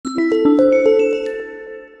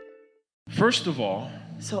first of all,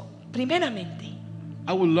 So, primeramente,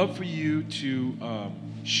 I would love for you to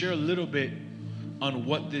share a little bit on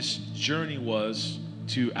what this journey was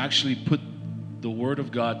to actually put the Word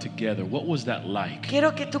of God together. What was that like?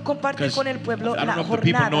 quiero que tú compartas Because con el pueblo I don't la know if the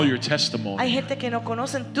people know jornada. your testimony. Hay gente que no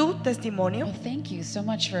conocen tu testimonio. Well, thank you so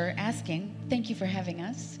much for asking. Thank you for having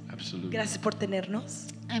us. Absolutely. Gracias por tenernos.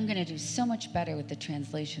 I'm going to do so much better with the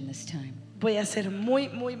translation this time. Voy a ser muy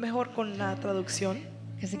mejor con la traducción.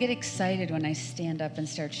 Because I get excited when I stand up and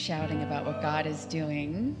start shouting about what God is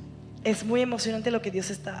doing. Es muy emocionante lo que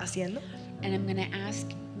Dios está haciendo. And I'm going to ask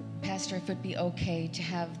Pastor if it would be okay to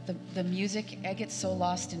have the music. I get so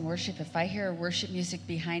lost in worship. If I hear worship music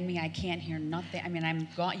behind me, I can't hear nothing. I mean, I'm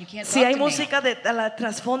gone. You can't Si talk hay to me. música de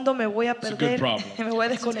trasfondo me voy a a good perder, problem. me voy a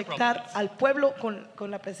desconectar al pueblo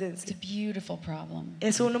con la It's presencia. a beautiful problem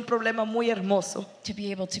Es un problema muy hermoso to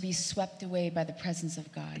be able to be swept away by the presence of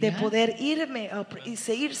God. de yeah? poder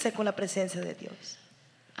irse con la presencia de Dios.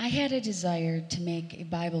 I had a desire to make a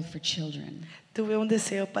Bible for children. Tuve un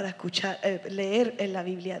deseo para leer en la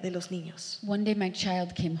Biblia de los niños. One day my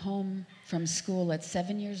child came home from school at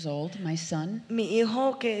 7 years old, my son. Mi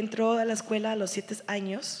hijo que entró a la escuela a los 7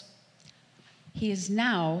 años He is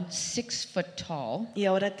now 6 foot tall. y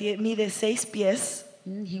ahora mide 6 pies.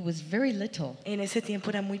 He was very little. En ese tiempo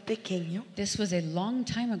era muy pequeño, This was a long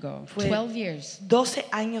time ago, Fue 12 years. 12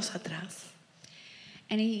 años atrás.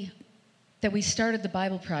 And that we started the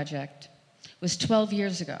Bible project was 12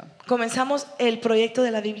 years ago. Comenzamos el proyecto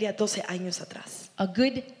de la Biblia 12 años atrás. A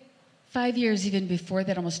good 5 years even before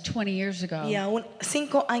that, almost 20 years ago. Y aún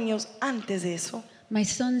 5 años antes de eso, My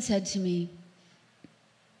son said to me,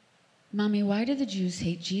 Mommy, why do the Jews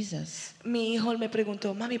hate Jesus? mi hijo me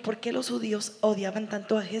preguntó, mami, ¿por qué los judíos odiaban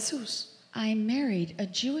tanto a Jesús? I married a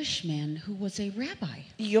Jewish man who was a rabbi,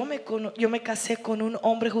 Y yo me casé con un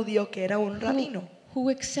hombre judío que era un rabino, who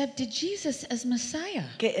accepted Jesus as Messiah,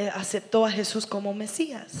 que aceptó a Jesús como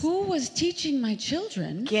Mesías, who was teaching my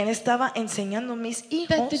children quien estaba enseñando a mis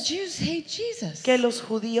that the hijos Jews hate Jesus. que los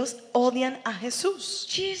judíos odian a Jesús.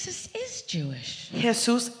 Jesus is Jewish.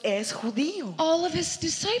 Jesús es judío. All of his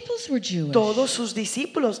disciples were Jewish. Todos sus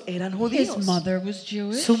discípulos eran judíos. His mother was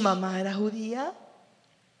Jewish. Su mamá era judía.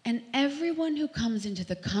 And everyone who comes into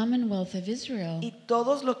the commonwealth of Israel Y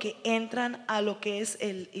todos los que entran a lo que es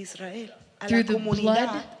el Israel, a la through the blood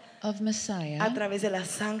comunidad, of a Messiah, través de la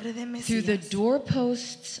sangre de through the Mesías,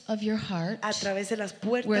 doorposts of your heart, a través de las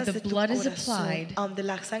where puertas the de tu blood is corazón, applied, donde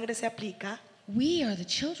la sangre se aplica, we are the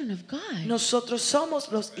children of God. nosotros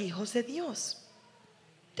somos los hijos de Dios.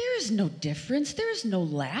 There is no difference. There is no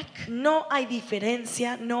lack. No hay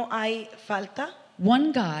diferencia, no hay falta.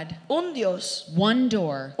 One God, Un Dios, one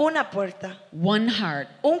door, una puerta, one heart,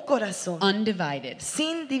 un corazón, undivided.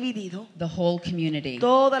 sin dividido, The whole community.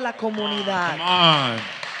 toda la comunidad. Come on.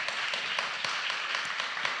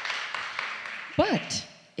 But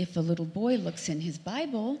if a little boy looks in his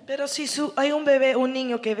Bible Pero si hay un bebé, un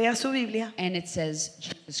niño que vea su Biblia and it says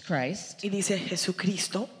Jesus Christ, y dice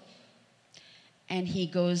Jesucristo and he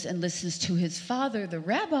goes and listens to his father, the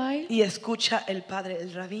rabbi, y escucha el padre, el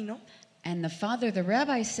rabino, and the father, the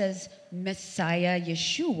rabbi, says Messiah y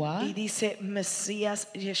Yeshua, dice Mesías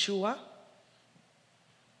Yeshua,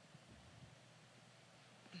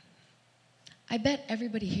 I bet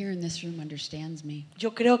everybody here in this room understands me.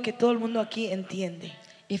 yo creo que todo el mundo aquí entiende.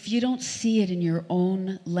 If you don't see it in your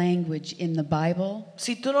own language in the Bible,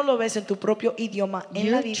 Si tú no lo ves en tu propio idioma en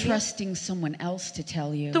la you're Biblia, trusting someone else to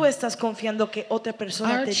tell you. tú estás confiando que otra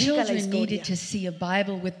persona Our te diga la children historia. needed to see a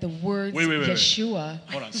Bible with the words Wait. Yeshua.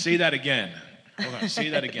 Hold on. Say that again. Hold on. Say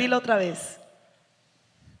that again. Dilo otra vez.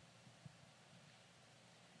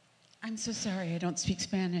 I'm so sorry I don't speak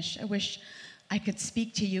Spanish. I wish I could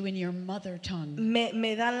speak to you in your mother tongue.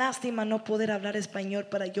 Me da lástima no poder hablar español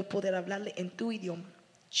para yo poder hablarle en tu idioma.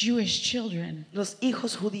 Jewish children Los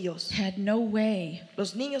hijos judíos, had no way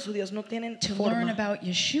los niños judíos no tienen to learn forma about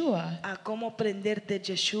Yeshua a cómo aprender de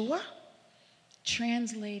Yeshua,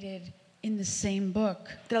 translated in the same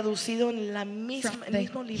book traducido en from el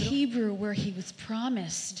mismo the libro, Hebrew where he was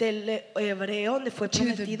promised del hebreo donde fue to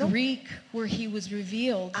the prometido, Greek where he was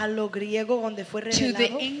revealed a lo griego donde fue to the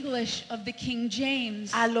revelado, English of the King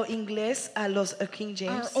James. a lo inglés, a los King Our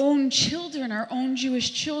James, own children, our own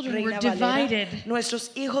Jewish children were Reina Valera. divided.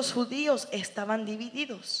 Nuestros hijos judíos estaban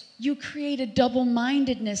divididos. You create a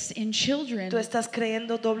double-mindedness in children Tú estás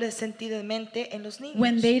creyendo doble sentido de mente en los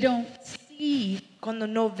when niños. they don't see Cuando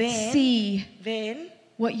no ven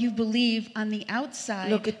what you believe on the outside,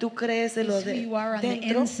 lo que tú crees de lo is who de you are on the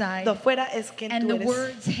dentro, inside, de afuera es quien and tú the eres.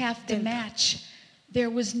 words have to dentro. match There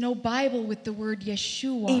was no Bible with the word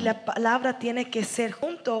Yeshua. Y la palabra tiene que ser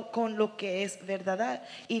junto con lo que es verdad.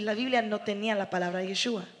 Y la Biblia no tenía la palabra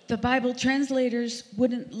Yeshua. The Bible translators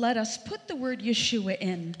wouldn't let us put the word Yeshua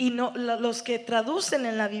in. Y no, los que traducen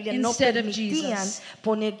en la Biblia no Instead of permitían Jesus.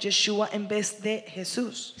 poner Yeshua en vez de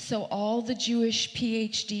Jesús. So all the Jewish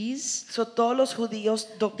PhDs So, todos los judíos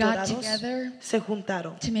doctorados together se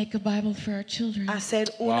juntaron to make a Bible for our children. a hacer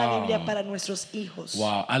una Wow. Biblia para nuestros hijos.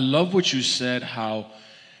 Wow, I love what you said, how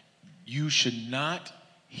you should not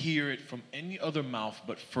hear it from any other mouth,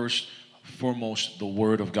 but first, foremost, the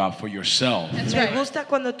word of God for yourself. That's Me right. gusta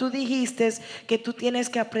cuando tú dijiste que tú tienes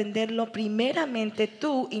que aprenderlo primeramente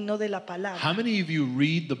tú y no de la How palabra. many of you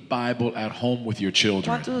read the Bible at home with your children?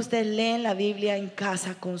 ¿Cuántos de ustedes leen la Biblia en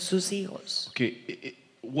casa con sus hijos? Okay,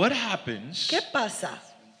 what happens ¿Qué pasa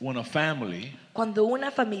when a family cuando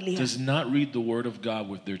una familia does not read the word of God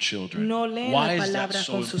with their children? no lee Why la is that palabra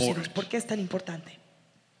so con sus hijos? important? ¿Por qué es tan importante?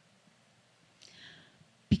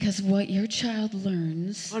 Because what your child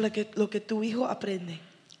learns O lo que tu hijo aprende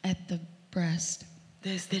at the breast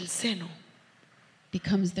desde el seno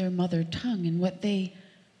becomes their mother tongue,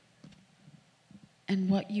 and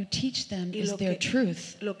what you teach them y is their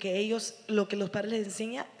truth. lo que los padres les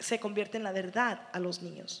enseñan se convierte en la verdad a los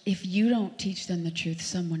niños. If you don't teach them the truth,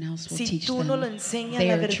 someone else will Si teach tú them no lo enseñas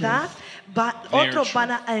la their verdad, truth. otros truth.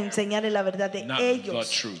 van a enseñarle la verdad de Not ellos.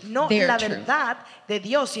 the truth. No Their la truth. verdad de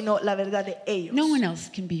Dios, sino la verdad de ellos. No one else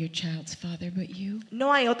can be your child's father but you.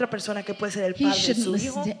 No hay otra persona que puede ser el He padre de shouldn't su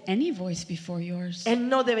listen hijo. to any voice before yours. Él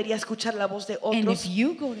no debería escuchar la voz de And otros. if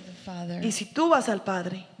you go to the Father, Y si tú vas al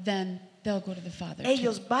Padre, then they'll go to the Father too.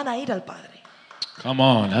 ellos van a ir al Padre. Come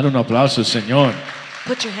on, dale un aplauso, Señor.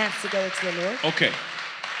 Put your hands together to the Lord. Okay,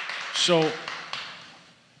 so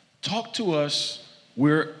talk to us.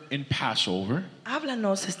 We're in Passover,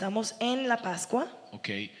 Háblanos, estamos en la Pascua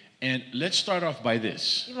okay, and let's start off by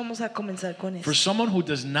this. y vamos a comenzar con For eso. someone who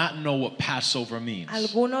does not know what Passover means,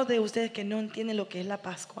 Algunos de ustedes que no entienden lo que es la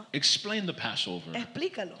Pascua, explain the Passover.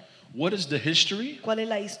 explícalo. What is the history ¿Cuál es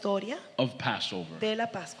la historia of Passover? de la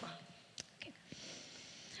Pascua?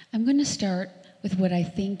 I'm going to start with what I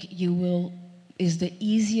think is the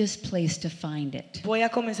easiest place to find it. Voy a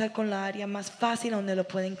comenzar con la área más fácil donde lo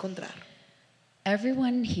puede encontrar.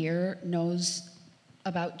 Everyone here knows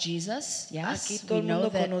about Jesus, Aquí yes? todo We el know mundo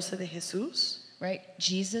that, conoce de Jesús. right?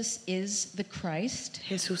 Jesus is the Christ.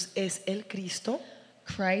 Jesús es el Cristo.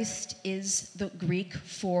 Christ is the Greek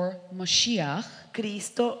for Moshiach.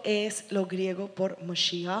 Cristo es lo griego por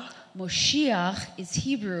Moshiach. Moshiach is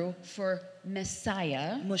Hebrew for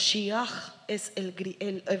Messiah. Moshiach es el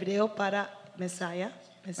hebreo para Mesías.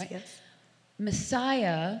 Right.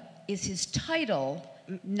 Messiah is his title,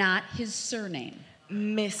 not his surname.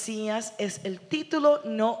 Mesías es el título,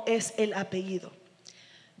 no es el apellido.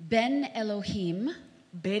 Ben Elohim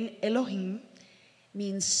Ben Elohim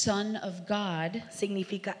means son of God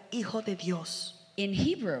significa hijo de Dios in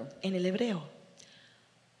Hebrew. en el hebreo.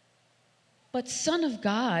 But son of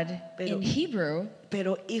God Pero- in Hebrew,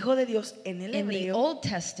 Pero hijo de Dios en el in the hebreo, Old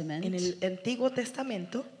Testament, en el Antiguo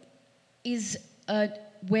Testamento, is a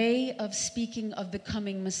way of speaking of the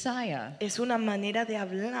coming Messiah. es una manera de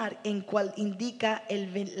hablar en cual indica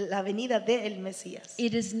la venida del Mesías.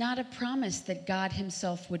 It is not a promise that God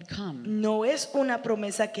himself would come, No es una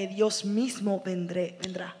promesa que Dios mismo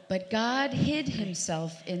vendrá. but God hid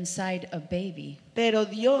himself inside a baby Pero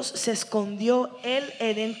Dios se escondió él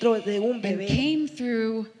dentro de un and bebé came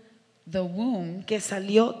through the womb que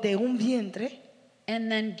salió de un vientre and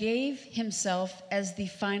then gave himself as the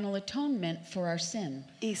final atonement for our sin.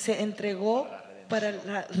 y se entregó para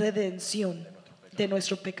la redención de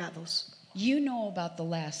nuestros pecados. You know about the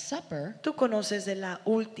Last Supper. ¿Tú conoces de la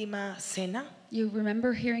última cena? You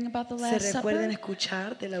remember hearing about the Last ¿Se recuerdan Supper?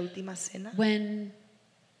 escuchar de la última cena? When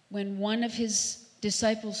one of his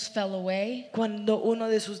disciples fell away Cuando uno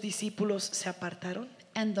de sus discípulos se apartaron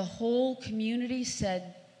and the whole community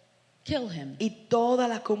said, kill him. y toda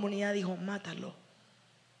la comunidad dijo, mátalo.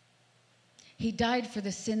 He died for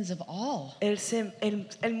the sins of all.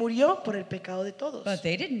 Él murió por el pecado de todos. But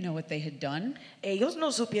they didn't know what they had done. Ellos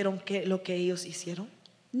no supieron lo que ellos hicieron.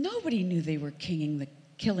 Nobody knew they were killing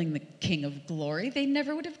the King of Glory. They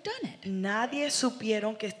never would have done it. Nadie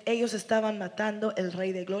supieron que ellos estaban matando el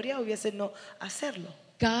Rey de Gloria, hubiese no hacerlo.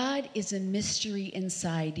 God is a mystery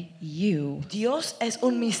inside you Dios es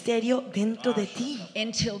un misterio dentro de ti.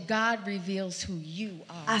 until God reveals who you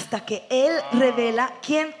are. Hasta que Él revela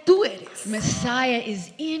quién tú eres. Messiah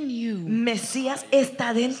is in you. Mesías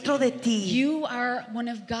está dentro de ti. You are one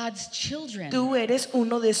of God's children. Tú eres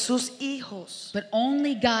uno de sus hijos. But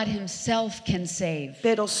only God himself can save.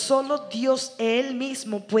 Pero solo Dios Él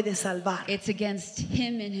mismo puede salvar. It's against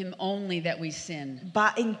him and him only that we sin.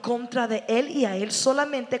 Va en contra de Él y a Él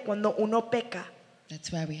solamente cuando uno peca.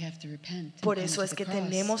 That's why we have to repent. and Por come eso to es the que cross.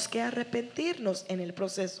 tenemos que arrepentirnos en el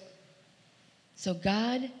proceso. So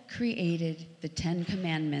God created the 10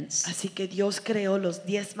 commandments. Así que Dios creó los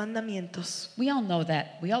 10 mandamientos. We all know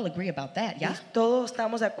that. We all agree about that, yeah? ¿Todos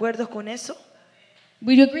estamos de acuerdo con eso?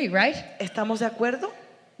 We do agree, right? ¿Estamos de acuerdo?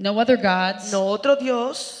 No other gods, No otro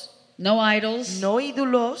Dios, no idols, no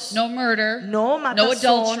ídolos, no murder, no no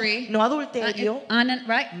matazón, adultery. no adulterio.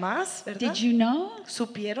 Right? Más, ¿verdad? Did you know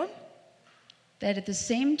 ¿Supieron that at the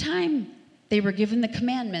same time they were given the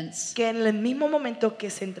commandments, que en el mismo momento que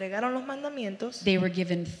se entregaron los mandamientos, they were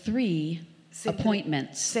given 3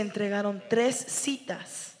 appointments? se entregaron 3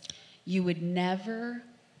 citas? You would never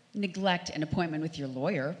neglect an appointment with your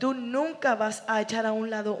lawyer. Tú nunca vas a echar a un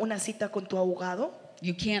lado una cita con tu abogado.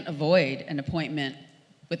 You can't avoid an appointment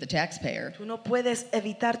with the taxpayer. Tú no puedes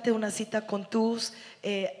evitarte una cita con tus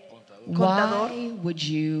contador. Why would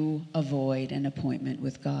you avoid an appointment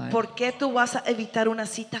with God? ¿Por qué tú vas a evitar una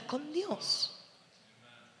cita con Dios?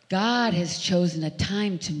 God has chosen a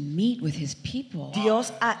time to meet with his people.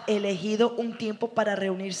 Dios ha elegido un tiempo para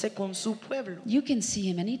reunirse con su pueblo. You can see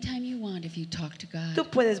him anytime you want if you talk to Tú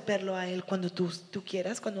God. puedes verlo a Él cuando tú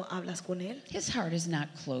quieras, cuando hablas con Él. His heart is not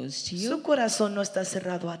closed to Su you. corazón no está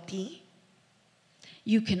cerrado a ti.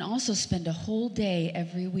 You can also spend a whole day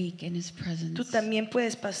every week in his Tú presence. también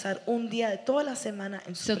puedes pasar un día de toda la semana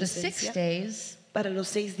en su So the 6 presencia. days Para los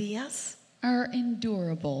 6 días are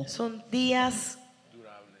endurable. son días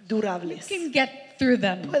durables. You can get through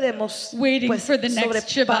them. Podemos Waiting pues, for the next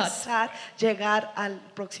sobrepasar, llegar al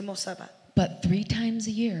próximo sábado. But 3 times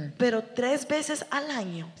a year, Pero 3 veces al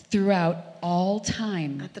año, throughout all a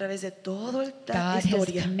time, través de toda la God has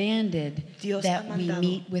historia, commanded Dios that ha we mandado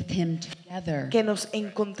meet with him together que nos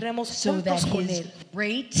encontremos so that juntos con his Él,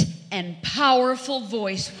 great and powerful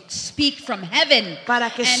voice would speak from heaven para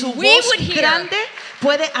que and su we voz would hear grande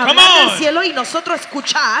puede on. hablar del cielo y nosotros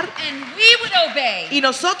escuchar and we would obey y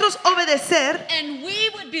nosotros obedecer and we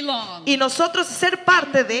would belong. y nosotros ser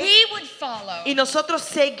parte de We would follow y nosotros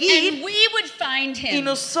and seguir we would find y him.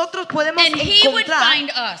 nosotros podemos And he would encontrar find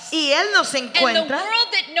us. y Él nos And the encuentra world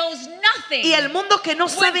that knows nothing y el mundo que no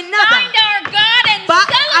would sabe find nada our God and va a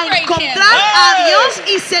celebrate him. encontrar a Dios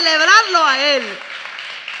y celebrarlo a Él.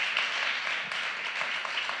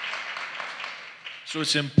 So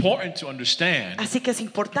it's important to understand Así que es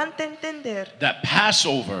importante entender that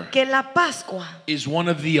Passover que la Pascua is one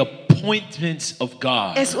of the appointments of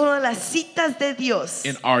God es una de las citas de Dios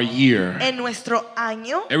in our year. en nuestro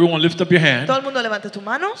año. Everyone lift up your hand. Todo el mundo levanta tu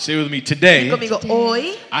mano. Say with me, Y today conmigo,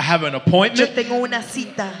 hoy I have an yo appointment tengo una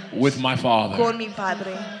cita with my Father. con mi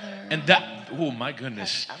Padre. And that, oh my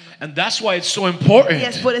goodness. And that's why it's so Y es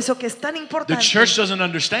important. por eso que es tan The importante. church doesn't La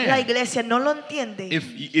understand. iglesia no lo entiende.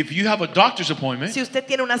 If you have a doctor's appointment Si usted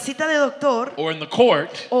tiene una cita de doctor or in the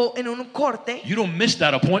court, o en un corte, you don't miss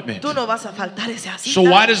that appointment. tú no vas a faltar esa cita. So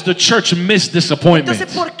why does the church miss this appointment?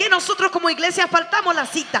 Entonces, ¿por qué nosotros como iglesia faltamos la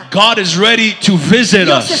cita? God is ready to visit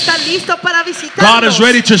Dios está us. listo para visitarnos. God is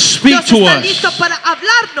ready to speak Dios to está us. listo para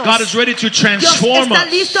hablarnos. God is ready to Dios transform está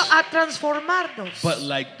us. listo a transformarnos. But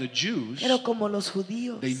like the Jews, Pero como los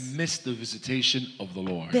judíos they missed the visitation of the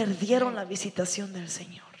Lord. perdieron la visitación del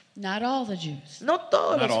Señor. Not all the Jews, No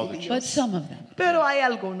todos Not los all the judíos, but some of them. pero hay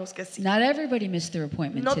algunos que sí. Not everybody missed their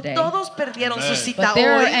appointment No today. todos perdieron su Amen. cita But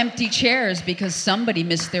there are hoy. empty chairs because somebody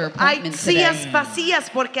missed their Hay appointment sillas today. vacías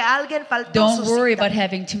porque alguien faltó Don't su worry cita. about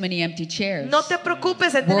having too many empty chairs. No te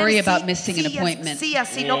preocupes en Worry tener about missing an sillas appointment. vacías,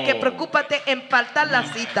 sino que Whoa. preocúpate en faltar la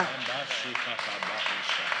cita.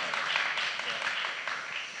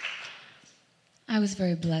 I was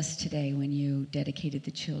very blessed today when you dedicated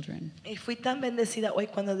the children. Y fui tan bendecida hoy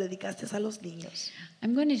cuando dedicaste a los niños.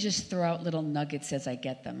 I'm going to just throw out little nuggets as I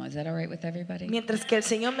get them. Is that all right with everybody? Mientras que el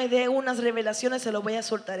Señor me dé unas revelaciones, se lo voy a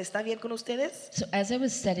soltar. ¿Está bien con ustedes? So as I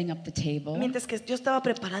was setting up the table, Mientras que yo estaba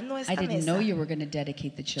preparando I esta didn't mesa, know you were going to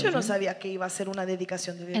dedicate the yo no children. sabía que iba a ser una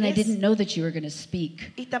dedicación de And I bebés. didn't know that you were going to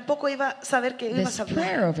speak Y tampoco iba a saber que ibas this a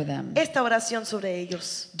prayer hablar over them. esta oración sobre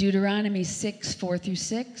ellos. Deuteronomy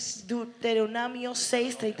 6:4-6. Deuteronomio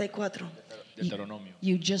 6:34. Deuteronomio.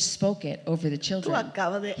 You just spoke it over the Tú children.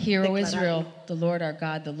 acabas de Hear, O declararlo, Israel, the Lord our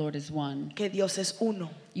God, the Lord is one. que Dios es uno.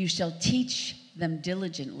 You shall teach them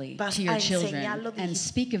diligently Vas to your a children enseñarlo and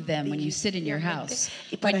speak of them when you sit in your house,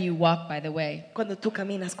 y para- when you walk by the way, cuando tú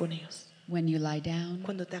caminas con ellos, when you lie down,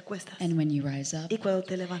 cuando te acuestas and when you rise up, y cuando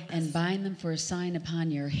te levantas. and bind them for a sign upon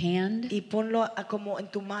your hand, Y ponlo como en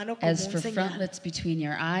tu mano como as un for señal, frontlets between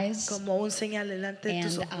your eyes, como un señal delante de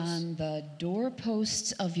tus and ojos on the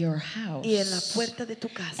doorposts of your y en la house, puerta de tu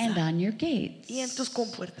casa and on your gates. y en tus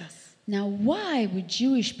compuertas. Now, why would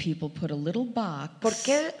Jewish people put a little box ¿Por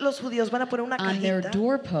qué los judíos van a poner una on their cajita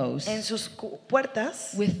doorposts en sus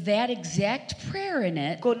puertas with that exact prayer in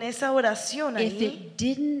it con esa oración if ahí? it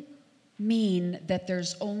didn't mean that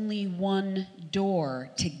there's only one door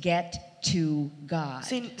to get to God?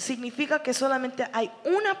 Significa que solamente hay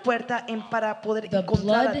una puerta para poder The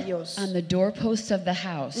encontrar a blood Dios. on the doorposts of the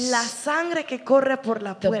house, La sangre que corre por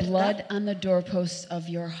la the puerta, blood on the doorposts of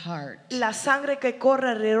your heart la sangre que corre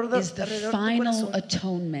alrededor is the de tu final corazón,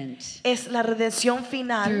 atonement es la redención through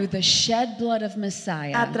final the shed blood of a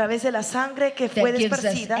Messiah través de la sangre que fue that gives us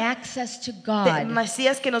desparcida access to de God.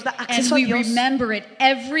 Mesías, que nos da And acceso a we Dios remember it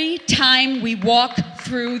every time we walk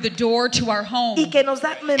through the door to our home. y que nos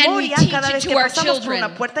da memoria teach cada it vez to que our pasamos por children.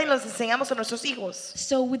 una puerta y los enseñamos a nuestros hijos.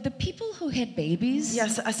 So with the people who had babies, Y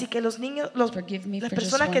así que los niños, forgive me las for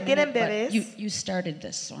just personas one que tienen minute, but bebés, you started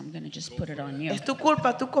this, so I'm going to just put it on you. es tu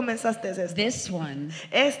culpa, tú comenzaste esto. This one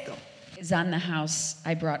Esto, is on the house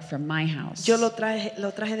I brought from my house. yo lo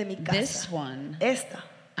traje de mi This casa. one Esta,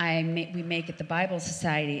 we make at the Bible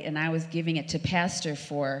Society, and I was giving it to Pastor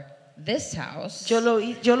for this house. yo lo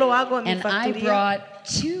hago en mi And I factoría. brought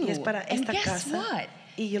two. Y es para And esta guess casa. what?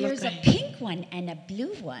 Y yo lo There's a traje. pink one and a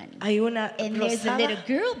blue one. Hay una And there's a rosada, little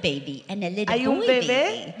girl baby and a little hay un boy bebé,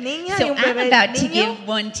 baby. niña, So y un I'm bebé about to niño. give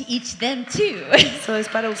one to each them too. Eso es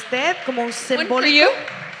para usted como un One for simbólico. you.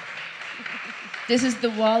 This is the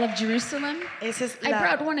wall of Jerusalem. Esa es I la,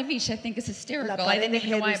 brought one of each. I think it's hysterical. La I pared didn't de even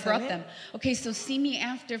know why I brought Jerusalén. them. Okay, so see me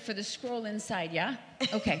after for the scroll inside, yeah?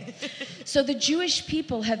 Okay. So the Jewish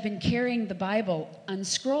people have been carrying the Bible on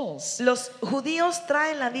scrolls. los judíos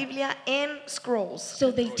traen la Biblia en scrolls. So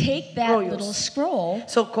they take that Rollos. little scroll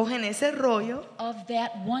So cogen ese rollo of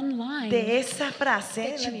that one line de esa frase that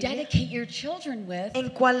en la you Biblia, dedicate your children with, en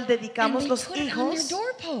cual and dedicamos they los put it on their hijos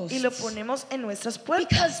doorposts. y lo ponemos en nuestras puertas.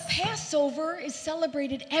 Because Passover is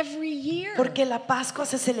celebrated every year. Porque la Pascua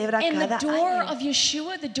se celebra And the cada door año. of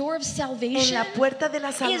Yeshua, the door of En salvation, la puerta de la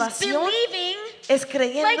is salvación believing es like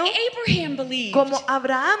creyendo Abraham believed como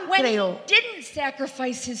Abraham when he creó. didn't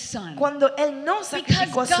sacrifice his son. Cuando él no Because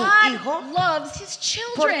sacrificó a su God hijo, loves his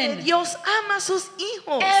porque children. Dios ama a sus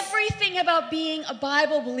hijos. Everything about being a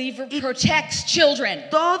Bible believer protects children.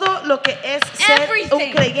 Todo lo que es ser Everything.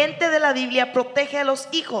 un creyente de la Biblia protege a los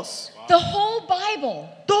hijos. The whole Bible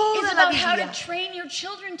Toda is la about how to Biblia train your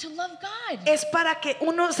children to love God. es para que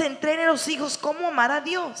uno se entrene a los hijos cómo amar a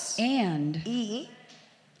Dios And y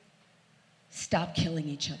stop killing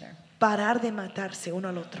each other. parar de matarse uno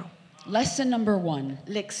al otro. Lesson number 1,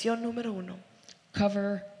 Lección número 1.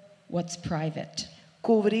 cover what's private.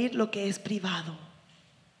 Cubrir lo que es privado.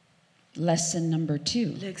 Lesson number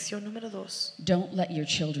 2, Lección número 2. don't let your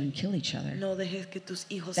children kill each other. No dejes que tus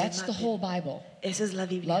hijos That's se the maten. whole Bible. Esa es la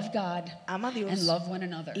Biblia. Love God Ama a Dios and love one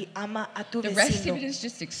another. y ama a tu The rest vecino. of it is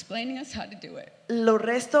just explaining us how to do it. Lo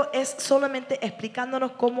resto es solamente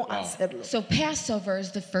explicándonos cómo hacerlo. So Passover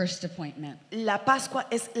is the first appointment. La Pascua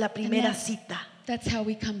es la primera that's- cita. That's how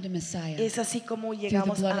we come to Messiah. Es así como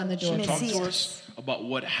llegamos blood a on the door. Talk to Mesías. us about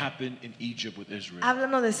what happened in Egypt with Israel.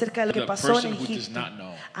 Háblanos de cerca de lo que The pasó en person who does Egipto not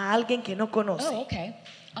know. a alguien que no conoce. Oh, okay.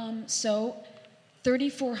 So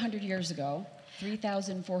 3,400 years ago,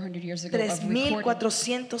 3,400 years ago of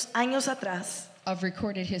 3,400 años atrás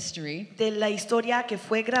recorded history, de la historia que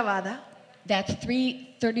fue grabada, that's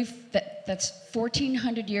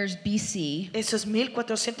 1,400 years BC. esos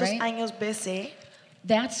 1,400 Right. años BC,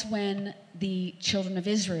 That's when the children of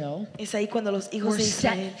Israel es ahí cuando los hijos were de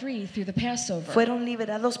Israel set free through the Passover. fueron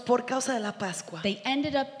liberados por causa de la Pascua. They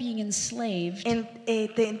ended up being enslaved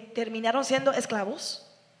Terminaron siendo esclavos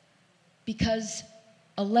because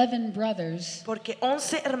 11 brothers porque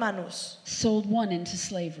 11 hermanos sold one into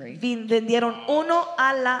slavery. vendieron uno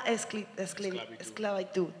a la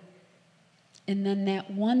esclavitud. And then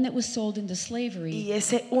that one that was sold into slavery, Y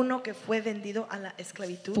ese uno que fue vendido a la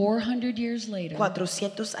esclavitud 400 years later,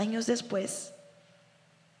 400 años después,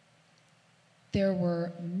 there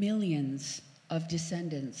were millions of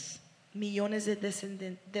descendants millones de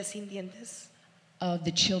descendientes of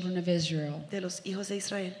the children of Israel de los hijos de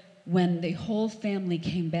Israel. when the whole family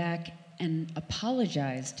came back and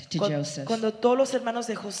apologized to Joseph. Cuando todos los hermanos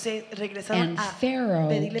de José regresaron And a Pharaoh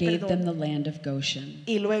pedirle gave them perdón, the land of Goshen.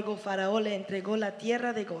 y luego Faraón le entregó la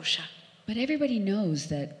tierra de Gosha. But everybody knows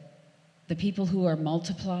that the people who are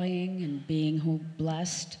multiplying and being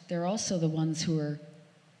blessed, they're also the ones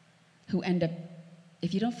who end up,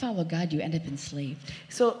 if you don't follow God, you end up enslaved.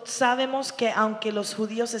 So, sabemos que aunque los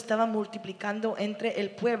judíos estaban multiplicando entre el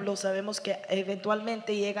pueblo, sabemos que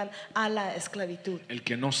eventualmente llegan a la esclavitud. El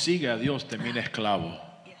que no sigue a Dios termina esclavo.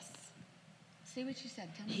 Say what you said.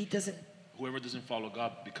 Tell me. He doesn't, Whoever doesn't follow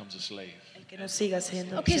God becomes a slave. el que no siga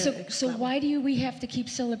siendo Okay, so esclavo. why do we have to keep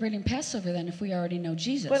celebrating Passover then if we already know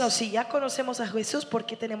Jesus? Bueno, si ya conocemos a Jesús, ¿por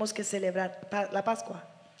qué tenemos que celebrar la Pascua?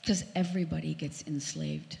 Because everybody gets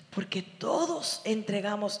enslaved Porque todos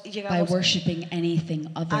entregamos y by llegamos worshiping anything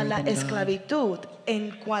a other la than God. esclavitud en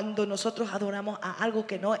cuando nosotros adoramos a algo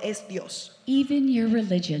que no es Dios. Even your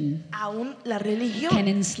religion Aún la can religión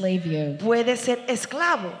enslave you puede ser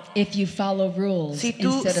esclavo if you follow rules si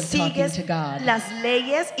tú instead of talking sigues to God. las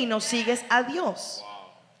leyes y no sigues a Dios.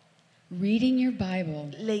 Reading your Bible,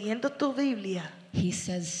 Leyendo tu Biblia, he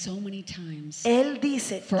says so many times, Él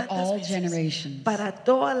dice for tantas all veces, generations. para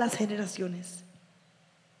todas las generaciones.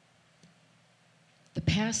 The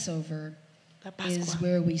Passover La is Pascua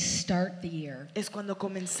where we start the year. es cuando The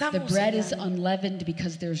comenzamos bread el is año. unleavened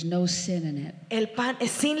because there's no sin in it. El pan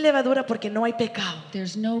es sin levadura porque no hay pecado.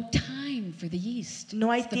 There's no time for the yeast.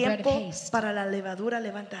 No hay It's the bread of tiempo haste. para la levadura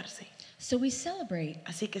levantarse. So we celebrate.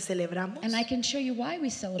 Así que celebramos And I can show you why we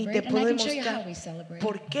y celebrate, te and I puedo can show you how mostrar we celebrate.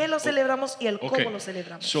 por qué lo celebramos y el Okay. cómo lo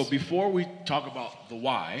celebramos. So before we talk about the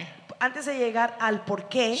why, Antes de llegar al por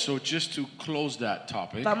qué, so just to close that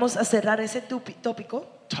topic, vamos a cerrar ese tópico.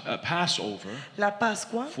 Passover La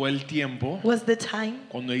Pascua fue el tiempo was the time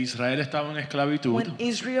cuando Israel estaba en esclavitud when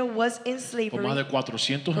Israel was in por más de slavery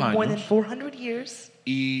 400 for more than años 400 years,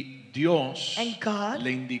 y Dios and God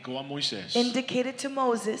le indicó a Moisés indicated to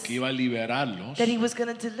Moses que iba a liberarlos that he was going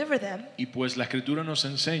to deliver them. y pues la escritura nos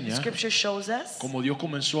enseña Scripture shows us como Dios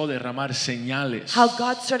comenzó a derramar señales, how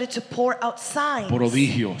God started to pour out signs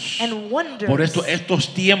prodigios. and wonders. Por esto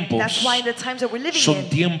estos tiempos That's why in the times that we're living son in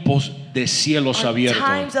tiempos de cielos are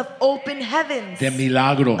times abiertos, of open heavens, de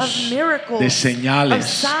milagros, of miracles, de señales, of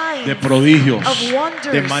signs, de prodigios, of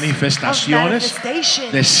wonders, de manifestaciones of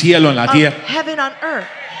manifestations, de cielo en la of tierra. heaven on earth.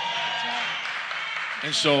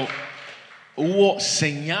 And so, hubo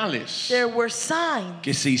señales There were signs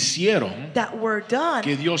que se hicieron that were done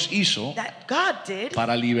que Dios hizo that God did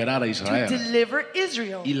para liberar a to Israel. deliver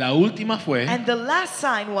Israel. Y la última fue And the last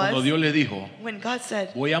sign cuando was Dios le dijo, when God said,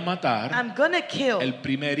 voy a matar I'm going to kill el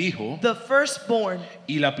primer hijo the firstborn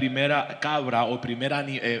y la primera cabra o primer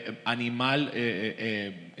animal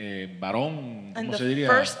varón, and ¿cómo se the diría?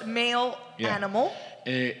 first male Yeah. animal,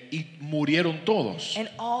 Y murieron todos. and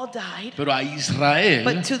all died. Pero a Israel,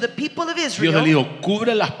 But to the people of Dios le Israel, dijo,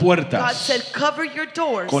 cubre las God puertas said, cover your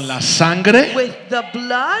doors con la sangre with the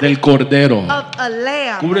blood del cordero. of a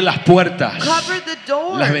lamb. Cubre las puertas, Cover the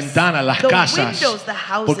doors, las ventanas, las the casas. windows, the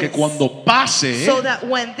houses, Porque cuando pase, so that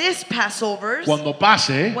when this Passover, cuando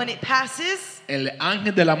pase, when it passes, el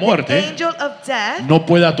ángel de la the muerte angel of death, no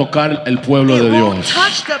pueda tocar el pueblo it de won't Dios.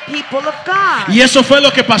 touch the people of God. Y eso fue lo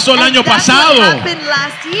que pasó el And año that's what pasado. happened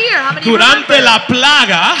last year. How many Durante remember? la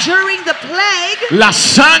plaga, During the plague, la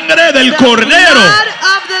sangre del the cordero. blood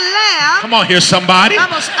of the lamb, Come on here, somebody.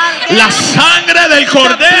 vamos, alguien, La sangre del the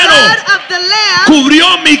cordero blood of the lamb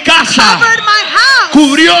cubrió mi casa, covered my house,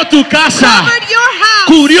 cubrió tu casa, covered your house,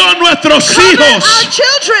 cubrió nuestros covered our hijos.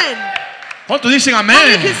 children. ¿Cuántos dicen How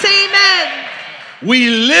many can amén? say amen?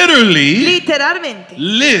 We literally Literalmente,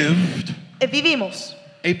 lived vivimos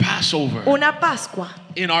a Passover una Pascua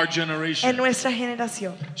in our en generation. nuestra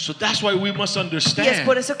generación. So that's why we must Y es understand.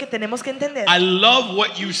 por eso que tenemos que entender. I love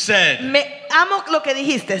what you said. Me amo lo que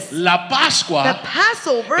dijiste. La The Pascua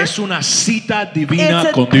Passover es una cita is divina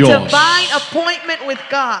a con Dios. divine appointment with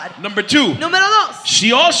God. Number two, Número dos,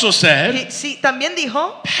 she also said sí, también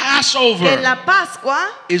dijo que Passover la Pascua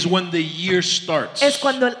is when the year starts. es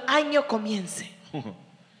cuando el año comience.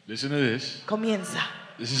 Listen to this. Comienza.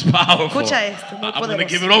 This is powerful. Escucha esto, muy I'm going to poderoso.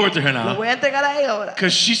 give it over to her Lo now. voy a entregar a ella ahora.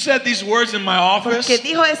 Because she said these words in my office Que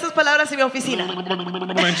dijo estas palabras en mi oficina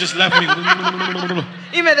and just left me.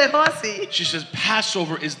 y me dejó así. She says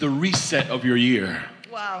Passover is the reset of your year.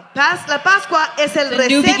 Wow. La Pascua es el The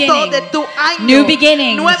new receto beginning. de tu año. New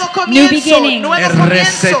beginnings. Nuevo New comienzo. beginning. Nuevo El comienzo.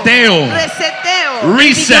 reseteo. Reseteo.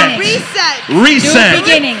 Reset. Reset. Reset. New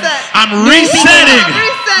beginnings. I'm resetting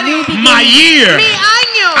Resetting. New my year. Mi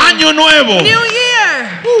año. Año nuevo. New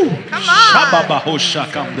year. Come on. Right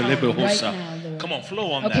now, Lord. Come on,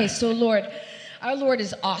 flow on Okay, that. so Lord, our Lord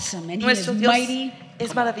is awesome and He is Nuestro Dios mighty.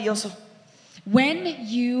 es maravilloso. When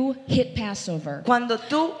you hit Passover Cuando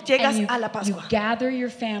tú llegas and a la you Pascua gather your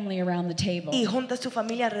family around the table, y juntas tu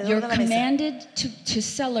familia alrededor you're de la mesa, commanded to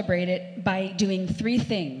celebrate it by doing three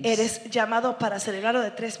things. eres llamado para celebrarlo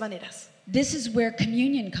de tres maneras. This is where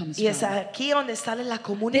communion comes Y es from. aquí donde sale la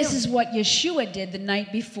comunión. This is what Yeshua did the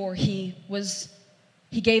night before he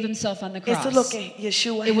gave himself on the cross. Esto es lo que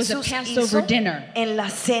Yeshua It was a Jesús Passover hizo dinner. en la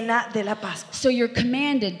cena de la Pascua. So you're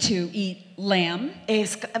commanded to eat lamb.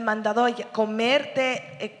 Es mandado a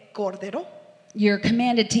comerte cordero. You're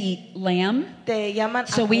commanded to eat lamb. Te llaman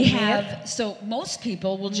So a we comer. so most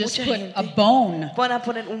people will just Mucha put gente a bone. Van a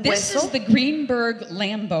poner un This hueso is the Greenberg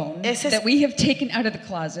lamb bone Ese es- that we have taken out of the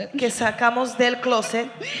closet que sacamos del closet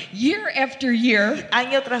year after year.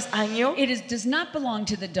 año tras año. Does not belong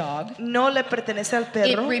to the dog. No le pertenece al It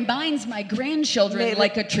perro. reminds my grandchildren Le-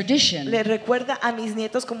 like a tradition Le recuerda a mis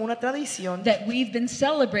nietos como una tradición that we've been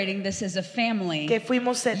celebrating this as a family que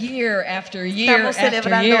fuimos year after year estamos after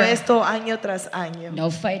celebrando year. esto año tras año.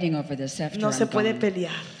 No fighting over this after No I'm se puede gone.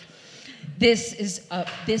 pelear. This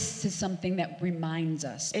is something that reminds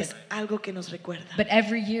us. Es algo que nos recuerda. But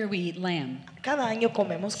every year we eat lamb. Cada año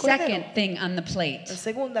comemos cordero. Second thing on the plate La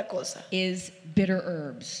segunda cosa is bitter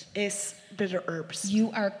herbs. es bitter herbs.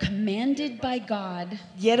 You are commanded by God,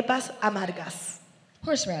 Hierbas amargas.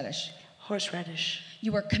 horseradish. Horseradish.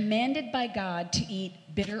 You are commanded by God to eat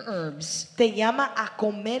bitter herbs Te llama a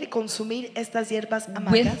comer y consumir estas hierbas with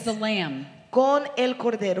amargas the lamb. con el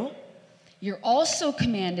cordero. You're also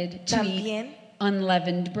commanded to También eat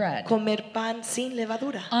unleavened bread. comer pan sin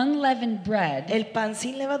levadura. Unleavened bread. El pan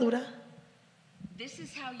sin levadura This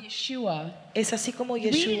is how Yeshua. es así como Read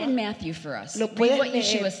it in Yeshua. Matthew for us. Lo Read puedes what leer.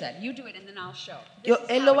 Yeshua said. You do it and then I'll show.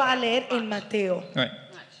 Él lo va a leer en Mateo. All right.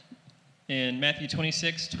 In Matthew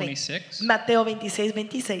 26:26. Mateo 26,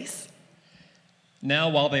 26. Now,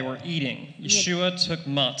 while they were eating, Yeshua took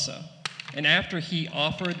matzah, and after he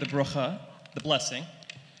offered the bracha, the blessing,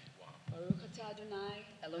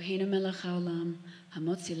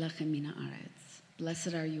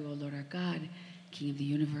 Blessed are you, O Lord our God, King of the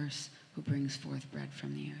universe, who brings forth bread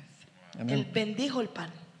from the earth. and Él then bendijo el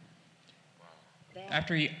pan.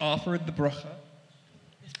 after he offered the bracha,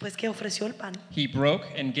 Después que ofreció el pan, he broke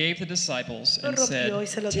and gave the disciples lo and rompió y said,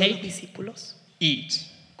 se lo dio a los "Take, discípulos. eat.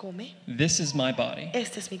 Come, This is my body."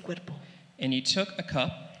 este es mi cuerpo. And he took a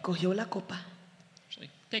cup. Cogió la copa. Actually,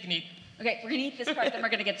 take and eat. Okay, we're going to eat this part, then we're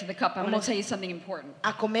going to get to the cup. I want to Vamos tell you something important.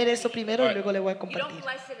 A comer esto primero y luego le voy a You don't compartir.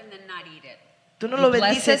 bless it and then not eat it. Tú no You lo bless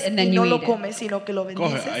bendices it and y then no you lo eat it. comes, sino que lo Coge,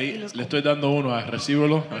 bendices y ahí los le comes. estoy dando uno,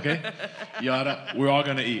 recíbelo, okay? Y ahora, we're all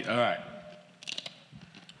gonna eat, all right.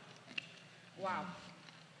 Wow.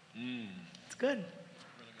 It's good.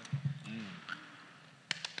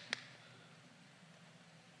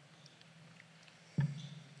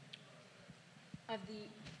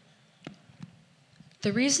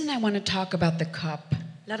 The reason I want to talk about the cup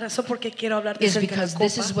La razón por qué quiero hablar de is acerca de because la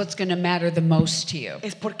this is copa what's going to matter the most to you.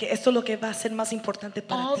 es porque esto es lo que va a ser más importante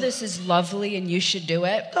para All ti. this is lovely and you should do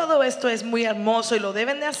it. Todo esto es muy hermoso y lo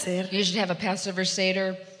deben de hacer. You should have a Passover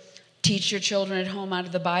Seder, teach your children at home out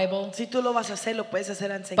of the Bible. Si tú lo vas a hacer, lo puedes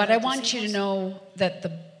hacer a enseñar But a I tus want you to hijos. know that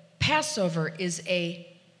the Passover is a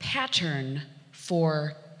pattern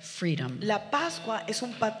for freedom. La Pascua es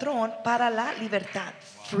un patrón para la libertad.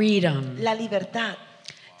 Freedom, La libertad,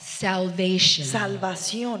 salvation.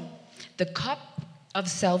 salvación. The cup of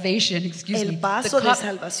salvation, excuse me. El vaso The de cup,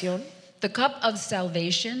 salvación, the cup of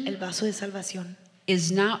salvation el vaso de salvación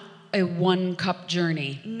is not a one cup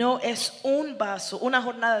journey. no es un vaso, una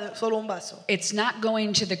jornada de solo un vaso. It's not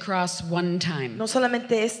going to the cross one time. No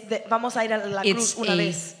solamente es vamos a ir a la cruz It's una a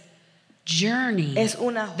vez. journey Es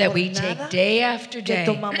una that we jornada take day after que day,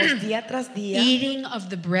 tomamos día tras día, eating of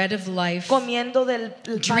the bread of life, comiendo del pan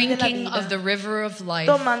de la drinking of the vida, river of life,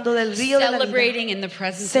 tomando del río de la celebrating vida, in the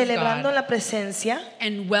presence of celebrando God, la presencia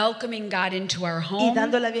and welcoming God into our y home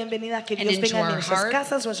dando la bienvenida a que and Dios into venga a our nuestras heart.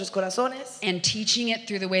 casas, nuestros corazones and teaching it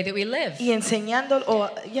through the way that we live. y enseñando o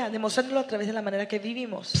demostrándolo a través de la manera que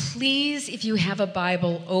vivimos. Please, if you have a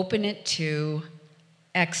Bible, open it to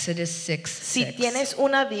Exodus 6. Si 6. tienes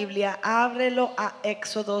una Biblia, ábrelo a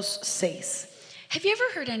Éxodos 6. Have you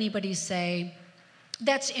ever heard anybody say,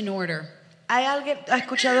 that's in order? ¿Hay alguien ha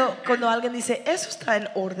escuchado cuando alguien dice eso está en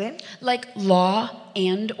orden, Like law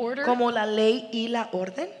and order, como la ley y la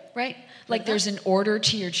orden? right? Like there's an order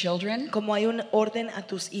to your children. Como hay un orden a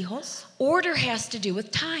tus hijos, Order has to do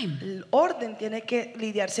with time. el orden tiene que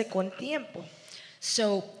lidiarse con tiempo.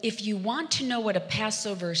 So if you want to know what a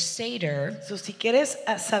Passover Seder, So, si quieres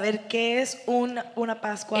saber qué es una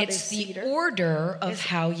Pascua de it's the Cedar, order of Es-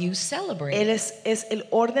 how you celebrate. es el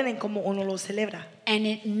orden en cómo uno lo celebra. And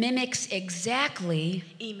it mimics exactly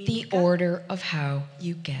Y the mimica- order of how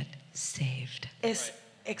you get saved. Es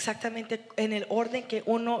exactamente en el orden que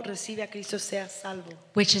uno recibe a Cristo sea salvo.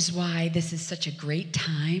 Which is why this is such a great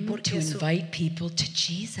time Porque to eso- invite people to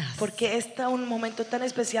Jesus. Porque está un momento tan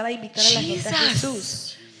especial a invitar a la gente a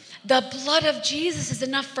Jesús. The blood of Jesus is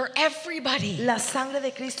enough for everybody. La sangre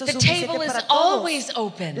de Cristo es The suficiente table is para todos. always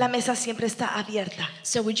open. La mesa siempre está abierta.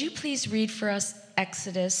 So would you please read for us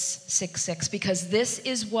Exodus 6:6, because this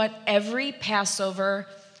is what every Passover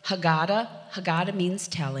Haggadah means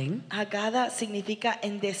telling. Haggadah significa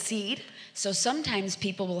en decir. So sometimes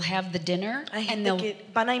people will have the dinner Hay and gente que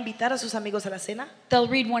van a invitar a sus amigos a la cena they'll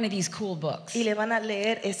read one of these cool books. y le van a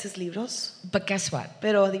leer estos libros. But guess what?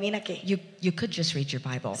 Pero adivina qué. You could just read your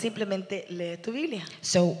Bible. Simplemente lee tu Biblia.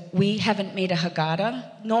 So we haven't made a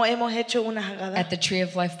Haggadah No hemos hecho una Haggadah at the Tree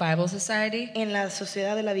of Life Bible Society en la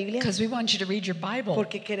Sociedad de la Biblia because we want you to read your Bible.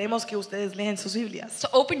 porque queremos que ustedes lean sus Biblias. So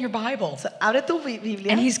open your Bible. O sea, abre tu Biblia.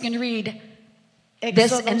 And he's going to read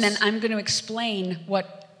this, Éxodos, and then I'm going to explain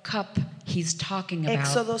what cup he's talking about.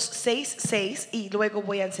 Éxodos 6:6 y luego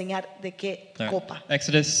voy a enseñar de qué All right. copa.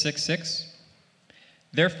 Exodus 6:6.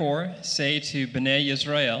 Therefore, say to Bnei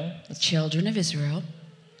Israel, Children of Israel,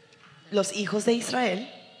 Los hijos de Israel,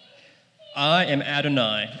 I am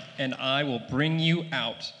Adonai, and I will bring you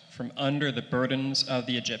out from under the burdens of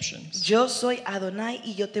the Egyptians. yo soy Adonai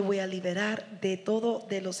y yo te voy a liberar de todo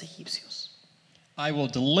de los egipcios. I will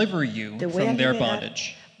deliver you Te voy a from their liberar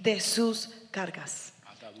bondage, de sus cargas,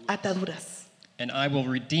 ataduras. and I will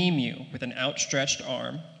redeem you with an outstretched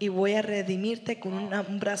arm Y voy a redimirte con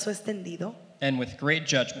un brazo extendido and with great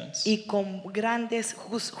judgments. y con grandes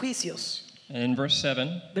juicios. And in verse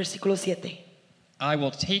 7, Versículo 7. I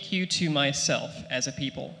will take you to myself as a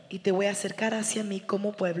people, Y te voy a acercar hacia mí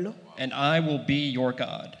como pueblo and I will be your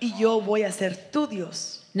God. y yo voy a ser tu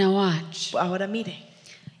Dios. now watch. Ahora mire,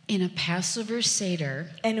 In a Passover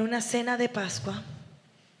Seder, en una cena de Pascua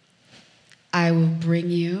I will bring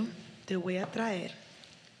you, te voy a traer,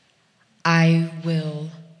 I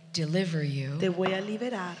will deliver you, te voy a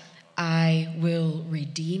liberar, I will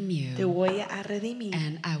redeem te you, voy a redimir,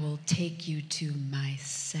 and I will take you to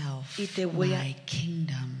myself, Y te voy a- my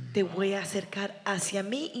kingdom. te voy a acercar hacia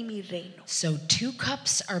mí y mi reino. So 2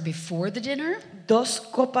 cups are before the dinner, 2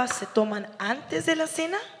 copas se toman antes de la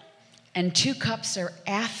cena and 2 cups are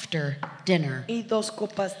after dinner. y 2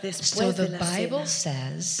 copas So después de the la Bible cena.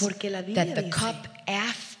 says Porque la Biblia that the dice- cup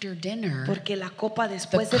after dinner, Porque la copa the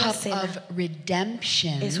después de la cup cena of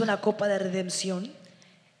redemption, es una copa de redención.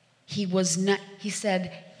 he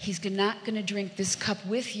said he's not going to drink this cup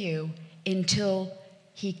with you until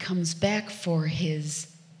he comes back for his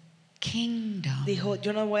kingdom. Dijo,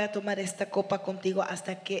 yo no voy a tomar esta copa contigo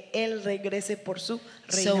hasta que él regrese por su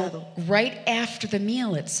So reinado. right after the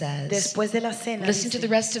meal it says, Después de la cena, listen to dice, the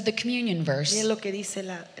rest of the communion verse miren lo que dice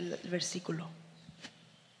el versículo.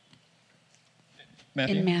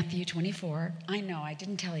 Matthew? in Matthew 24. I know, I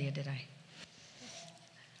didn't tell you, did I?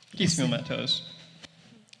 Keeps me on my toes.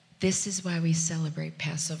 This is why we celebrate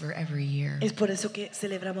Passover every year. Es por eso que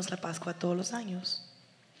celebramos la Pascua todos los años.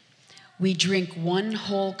 We drink 1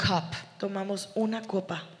 whole cup. Tomamos una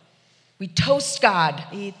copa We toast God.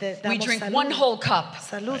 y te We damos drink salud. 1 whole cup.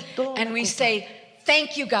 Salud, toda And una we copa. say,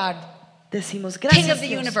 thank you, God, Decimos King gracias of the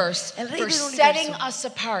Dios, universe, el Rey for del setting universo, us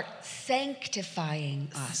apart, sanctifying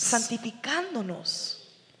us. santificándonos.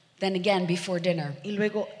 Then again, before dinner. Y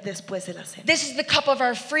luego después de la cena. This is the cup of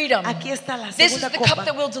our freedom. Aquí está la This is segunda the copa cup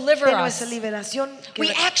that will deliver de us. nuestra liberación que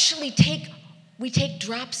We actually take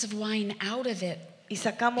drops of wine out of it y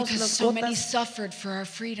sacamos because las so many gotas suffered for our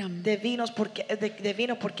freedom. de vino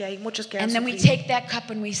porque hay muchos que han And then we sufrido. take that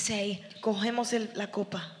cup and we say, Cogemos la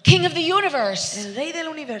copa. King of the universe, El Rey del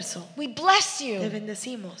universo, we bless te you.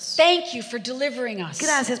 bendecimos. Thank you for delivering us.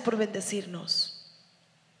 Gracias por bendecirnos.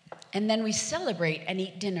 And then we celebrate and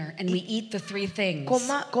eat dinner and we eat the 3 things.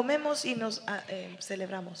 Comemos y nos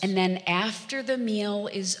celebramos. And then after the meal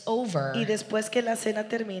is over, Y después que la cena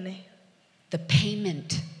termine, the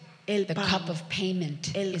payment, el the pago, cup of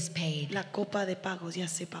payment is paid. la copa de pagos ya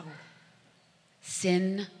se pagó.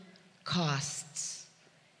 Sin costs.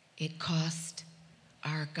 It cost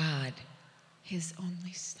our God his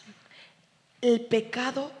only son. El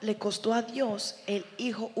pecado le costó a Dios el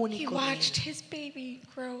Hijo He único de watched él. his baby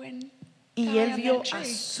grow and Y die él on vio that a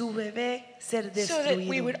tree su bebé ser so that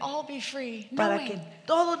we would destruido all be free, para que knowing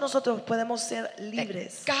todos nosotros podamos ser that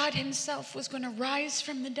libres, God himself was going to rise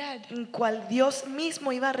from the dead. en cual Dios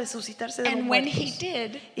mismo iba a resucitarse de los And when he muertos.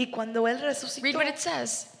 did, Y cuando él read resucitó, what it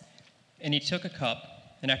says. And he took a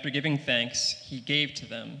cup, and after giving thanks, he gave to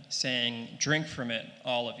them, saying, "Drink from it,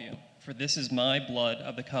 all of you, for this is my blood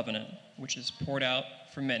of the covenant, which is poured out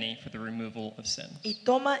for many for the removal of sins." y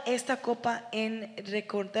toma esta copa en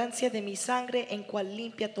recordancia de mi sangre, en cual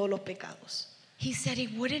limpia todos los pecados. He said he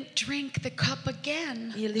wouldn't drink the cup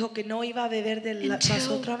again Y él dijo que no iba a beber del vaso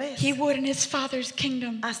until otra vez he would in his father's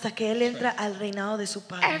kingdom. hasta que él entra al reinado de su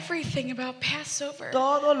padre. Everything about Passover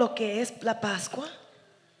Todo lo que es la Pascua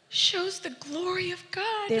shows the glory of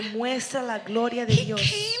God. demuestra la gloria de He Dios.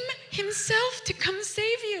 came himself to come save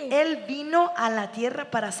you. Él vino a la tierra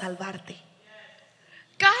para salvarte.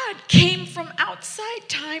 God came from outside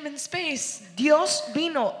time and space. Dios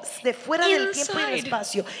vino de fuera del tiempo y del Inside.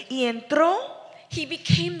 espacio y entró, He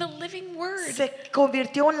became the living word se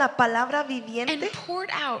convirtió en la palabra and viviente poured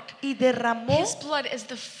out y derramó his blood as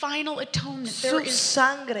the final atonement. There su is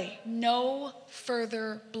sangre. no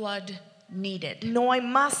further blood needed. No hay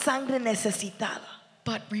más sangre necesitada.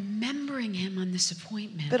 But remembering him on this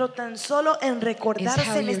appointment Pero tan solo en is recordarse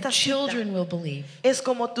how en your esta children cita will believe. es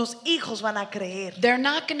como tus hijos van a creer. They're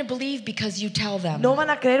not going to believe because you tell them. No van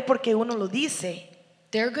a creer porque uno lo dice.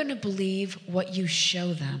 They're going to believe what you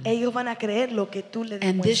show them. Ellos van a creer lo que tú le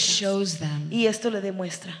And this demuestras. shows them Y esto le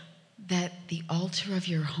demuestra that the altar of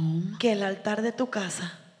your home, que el altar de tu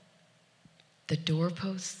casa, the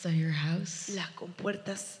doorposts of your house, las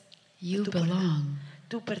compuertas, you tu puerta, belong.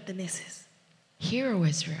 tú perteneces. Hear, O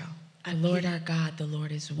Israel, the Aquí. Lord our God, the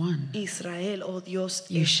Lord is one. Israel, oh Dios,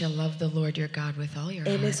 You shall love the Lord your God with all your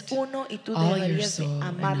Él es heart, uno y tú all your deberías de soul,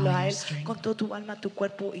 and amarlo all a your Él strength. con todo tu alma, tu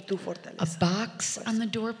cuerpo y tu A fortaleza. box on the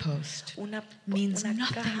doorpost Una, means una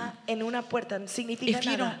nothing caja en una puerta no significa if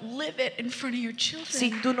you nada don't live it in front of your children. si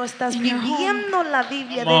tú no estás in your home. viviendo la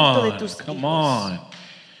Biblia Come dentro de on, tus come hijos. on.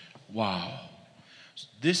 Wow.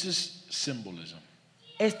 This is symbolism.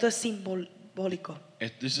 Esto es simbólico,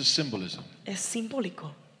 This is symbolism. es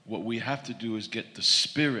simbólico. What we have to do is get the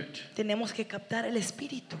spirit, Tenemos que captar el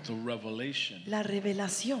espíritu, the revelation la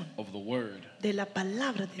revelación of the word de la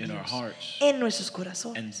palabra de in our Dios hearts en nuestros and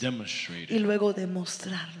corazones demonstrate y it luego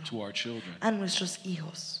demostrarlo to our children. a nuestros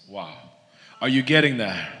hijos. Wow. Are you getting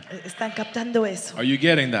that? Están captando eso. Are you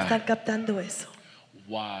getting Están that? captando eso.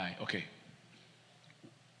 Why? Okay.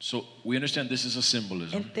 So we understand this is a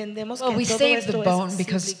symbolism. Entendemos Well, que we todo saved esto the es bone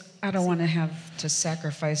because simbólico. I don't want to have to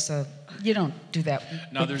sacrifice a. You don't do that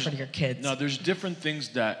Now for your kids. now there's different things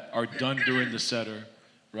that are done during the Seder,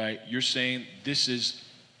 right? You're saying this is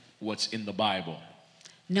what's in the Bible.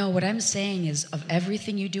 No, what I'm saying is of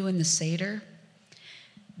everything you do in the Seder,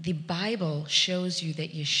 the Bible shows you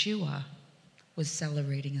that Yeshua was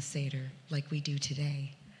celebrating a Seder like we do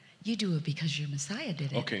today. You do it because your Messiah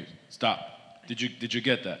did it. Okay, stop. Did you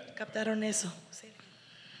get that? ¿Captaron eso? Sí.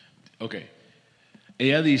 Okay.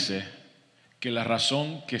 Ella dice que la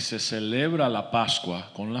razón que se celebra la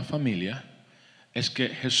Pascua con la familia es que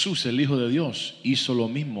Jesús, el Hijo de Dios, hizo lo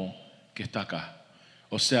mismo que está acá.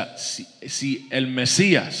 O sea, si el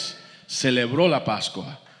Mesías celebró la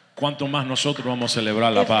Pascua, ¿cuánto más nosotros vamos a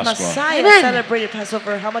celebrar la If Pascua? Messiah Amen. celebrated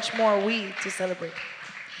Passover, how much more are we to celebrate?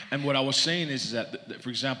 And what I was saying is that, for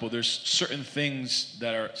example, there's certain things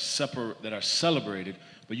that are that are celebrated,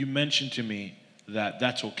 but you mentioned to me that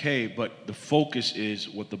that's okay, but the focus is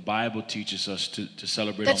what the Bible teaches us to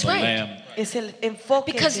celebrate That's on the right. Lamb. Es el enfoque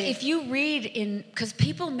Because de- if you read in, because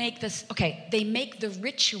people make this, okay, they make the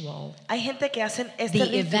ritual hay gente que hacen este the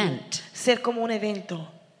ritual event. ser como un evento.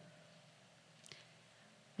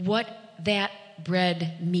 what that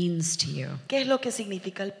bread means to you. ¿Qué es lo que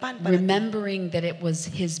significa el pan para ti? Remembering that it was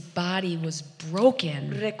his body was broken.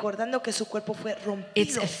 Recordando que su cuerpo fue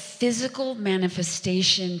It's rompido. a physical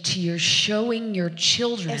manifestation to your showing your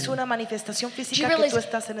children. Es una manifestación Do you física que realize- tú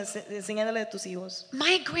estás enseñándole a tus hijos.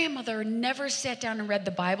 My grandmother never sat down and read the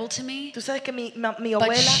Bible to me, Tú sabes que mi but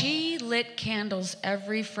abuela she lit candles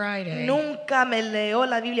every Friday. nunca me leó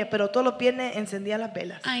la Biblia, pero todos los viernes encendía las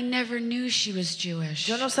velas. I never knew she was Jewish.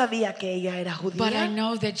 Yo no sabía que ella era But I judía,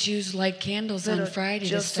 know that Jews light candles pero on Friday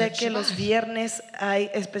yo to sé start que los Shabbat. viernes hay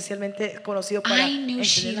especialmente conocido para I knew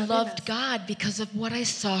she encender las loved velas. God because of what I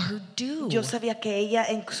saw her do. Yo sabía que ella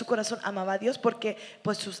en su corazón amaba a Dios porque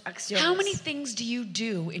pues sus acciones. How many things do you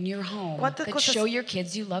do in your home ¿Cuántas that cosas show your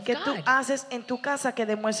kids you love que tú God? haces en tu casa que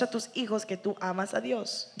demuestra a tus hijos que tú amas a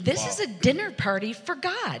Dios? This is a dinner party for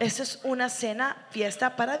God. Esa es una cena,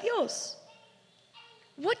 fiesta para Dios.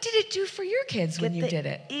 What did it do for your kids ¿Qué when you te did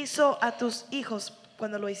it? hizo a tus hijos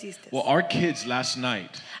cuando lo hiciste? Well, our kids last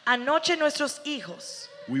night, Anoche nuestros hijos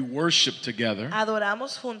we worshiped together.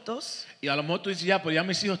 adoramos juntos. Y a lo mejor tú dices, ya, pero ya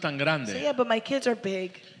mis hijos están So, grandes. yeah, but my kids are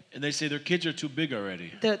big. And they say their kids are too big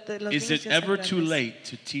already. Los Is niños it ya están ever too grandes. late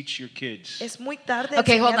to teach your kids? Es muy tarde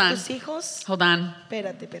Okay, hold enseñar a on. tus hijos. Hold on.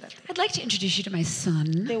 Espérate. I'd like to introduce you to my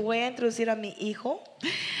son. Te voy a introducir a mi hijo.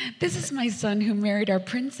 This is my son who married our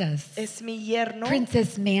princess, Es mi yerno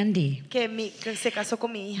Princess Mandy. que se casó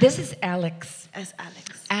con mi hija. This is Alex. Es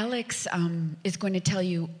Alex. Alex is going to tell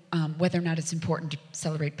you whether or not it's important to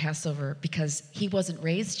celebrate Passover because he wasn't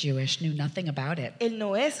raised Jewish, knew nothing about it. Él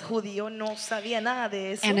no es judío, no sabía nada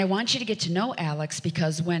de eso. And I want you to get to know Alex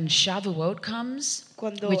because when Shavuot comes,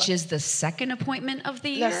 Cuando which is the second appointment of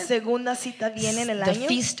the la year, segunda cita viene en el the año,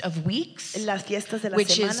 Feast of Weeks, las fiestas de las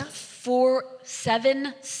which is semanas.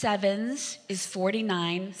 7 sevens is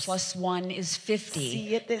 49 plus 1 is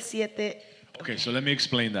 50. 7. Okay, so let me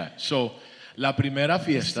explain that. So, la primera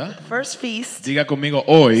fiesta, First feast. diga conmigo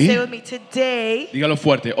Say hoy, with me today. dígalo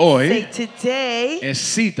fuerte, Say hoy today es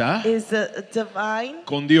cita is a divine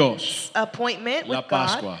con Dios. appointment with La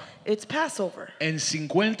Pascua. God. It's Passover. En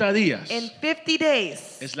 50 días In 50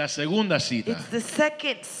 days, es la segunda cita, it's the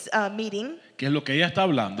second meeting, que es lo que ella está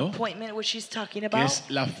hablando, appointment which she's talking que about,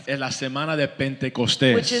 es la semana de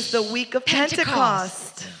Pentecostés. which is the week of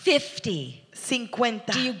Pentecost. 50.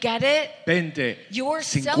 50. Do you get it? Pente, You're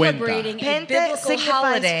 50. celebrating a Pente biblical signifies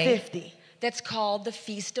holiday 50, that's called the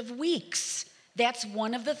Feast of Weeks. That's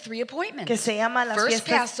one of the 3 appointments. que se llama las First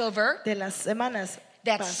fiestas Passover, de las semanas.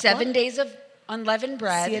 that's Pascua, 7 days of unleavened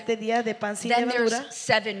bread. 7 días de pan sin Then there's levadura.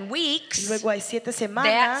 7 weeks. Luego hay 7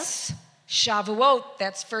 semanas. That's Shavuot,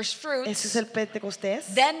 that's first Ese fruits. es el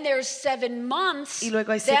Pentecostés. Then there's 7 months. Y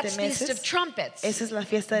luego hay 7 That's Feast meses. of Trumpets. Esa es la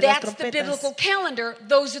fiesta de las That's the biblical trompetas. calendar.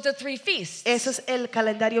 Those are the 3 feasts. Eso es el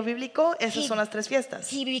calendario bíblico. Esas He- son las 3 fiestas.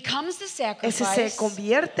 He becomes the Ese se sacrifice.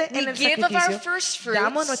 convierte en We el give of our sacrificio. first fruits.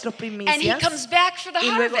 Damos nuestros And he primicias. comes back for the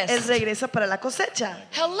Y luego Él harvest. regresa para la cosecha.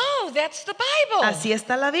 Hello, that's the Bible. Así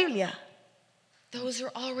está la Biblia. Those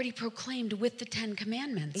are already proclaimed with the 10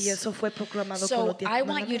 Commandments. Y eso fue proclamado con So los 10 I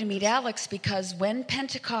want you to meet mandamientos. Alex because when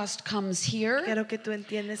Pentecost comes here, Quiero que tú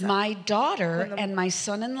entiendas. my daughter Cuando and my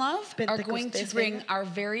son-in-law are going to Pentecostés bring venga. our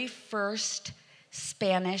very first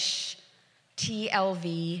Spanish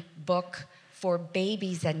TLV book for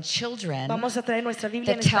babies and children Vamos a traer nuestra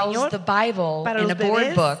Biblia en that tells español the Bible para in los a board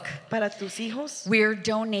bebés, book. para tus hijos. We're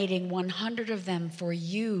donating 100 of them for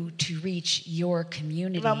you to reach your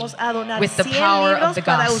community Vamos a donar with the 100 power of libros the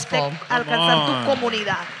para gospel. usted alcanzar on. tu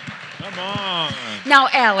comunidad. Come on. Now,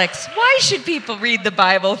 Alex, why should people read the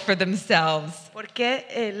Bible for themselves? ¿Por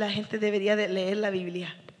qué la gente debería de leer la Biblia?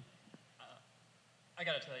 I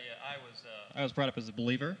gotta tell you, I was brought up as a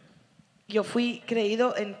believer. Yo fui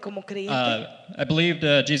creído como creyente. I believed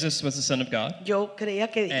Jesus was the Son of God. Yo creía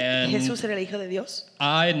que And- Jesús era el Hijo de Dios.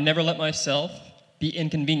 I never let myself be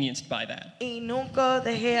inconvenienced by that. Y nunca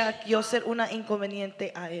dejé a yo ser una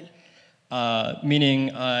inconveniente a Él.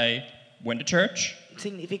 Meaning, I went to church,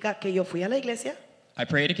 Significa que yo fui a la iglesia, I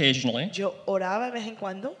prayed occasionally, yo oraba de vez en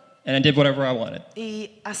cuando and I did whatever I wanted.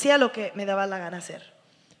 y hacía lo que me daba la gana hacer.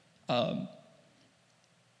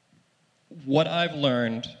 What I've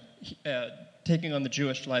learned, taking on the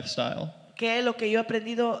Jewish lifestyle, Que es lo que yo he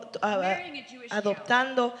aprendido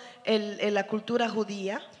adoptando la cultura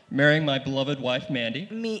judía. marrying my beloved wife Mandy,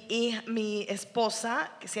 Mi esposa,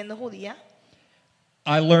 que siendo judía,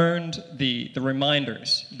 I learned the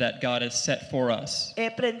reminders that God has set for us he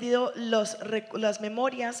aprendido las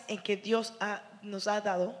memorias en que Dios nos ha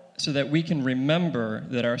dado so that we can remember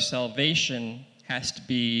that our salvation has to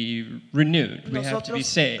be renewed. We have to be nosotros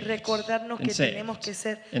saved recordarnos and que tenemos que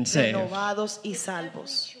ser and saved. renovados y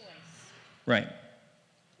salvos. Right.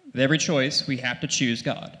 With every choice, we have to choose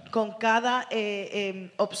God. Con cada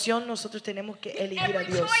opción nosotros tenemos que elegir a Every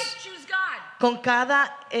Dios. choice, choose God. Con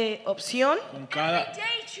cada opción, Con cada, Every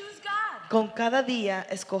day, choose God. con cada día,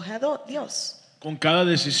 escoge a Dios. con cada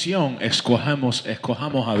decisión escojamos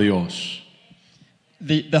a Dios.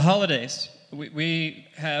 The holidays, we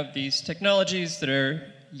have these technologies that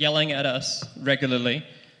are yelling at us regularly.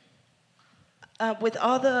 With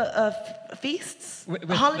all the feasts, With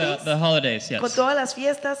holidays, the holidays, con yes. todas las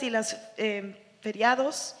fiestas y los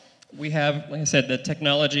feriados, We have, like I said, the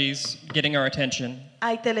technologies getting our attention.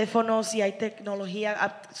 hay teléfonos y hay tecnología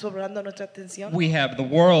absorbiendo nuestra atención. We have the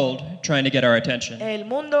world trying to get our attention. El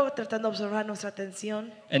mundo tratando de absorber nuestra atención.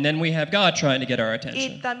 And then we have God trying to get our Y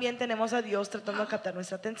attention. también tenemos a Dios tratando de captar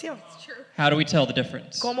nuestra atención. How do we tell the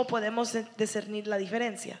difference? ¿Cómo podemos discernir la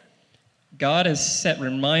diferencia? God has set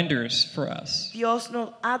reminders for us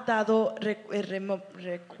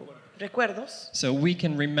recuerdos, so we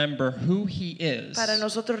can remember who he is, para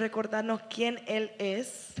nosotros recordarnos quién Él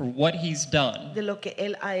es, for what he's done, de lo que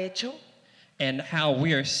Él ha hecho and how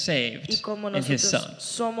we are y saved cómo in his nosotros son.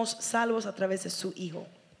 somos salvos a través de su Hijo.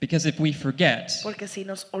 Because if we forget, Porque si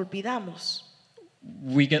nos olvidamos,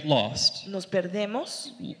 we get lost. nos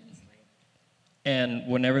perdemos, And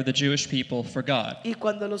whenever the Jewish people forgot, y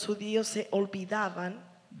cuando los judíos se olvidaban,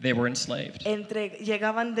 they were enslaved.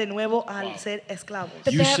 llegaban de nuevo al ser esclavos.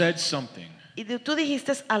 You said something. Y tú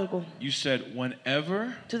dijiste algo. You said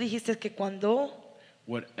whenever, Tú dijiste que cuando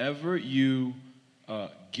whatever you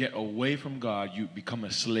get away from God, you become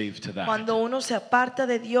a slave to that. Cuando uno se aparta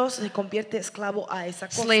de Dios, se convierte esclavo a esa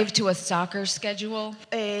cosa. Slave to a soccer schedule.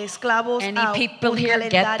 Esclavos Any a people un here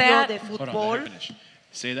get calendario that? de Hold on, let her fútbol. finish.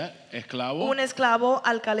 Say that. Esclavo. Un esclavo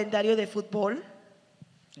al calendario de fútbol.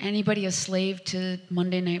 Anybody a slave to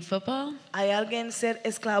Monday Night Football? ¿Hay alguien ser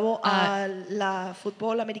esclavo a la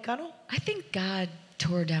fútbol americano? I think God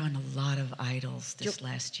tore down a lot of idols this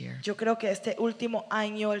last year. Yo creo que este último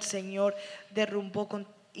año el Señor derrumbó con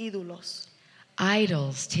ídolos.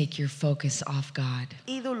 Idols take your focus off God,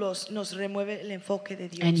 Ídolos nos remueve el enfoque de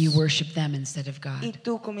Dios. and you worship them instead of Y God.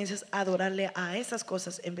 tú comienzas a adorarle a esas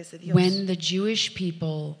cosas en vez de Dios. When the Jewish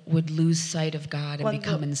people would lose sight of God and Cuando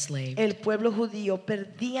become enslaved, el pueblo judío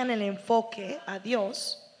perdían el enfoque a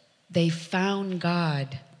Dios, they found God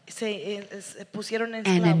se pusieron and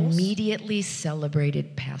esclavos immediately celebrated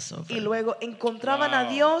y Passover. luego encontraban a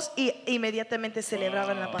Dios y inmediatamente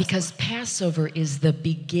celebraban la Pascua. Because Passover is the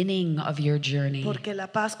beginning of your journey, Porque la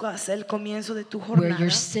Pascua es el comienzo de tu where jornada,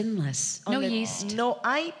 you're sinless, no donde yeast. no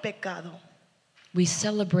hay pecado. We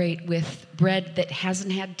celebrate with bread that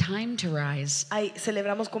hasn't had time to rise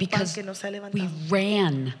Celebramos con pan because que no se ha we levantado.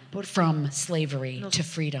 ran Porque from slavery nos- to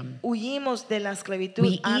freedom. Huimos de la esclavitud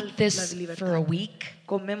We a eat la this libertad. for a week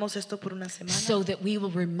Comemos esto por una semana so that we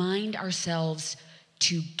will remind ourselves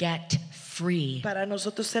to get free para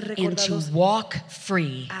nosotros ser and to recordados walk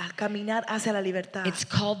free. a caminar hacia la libertad. It's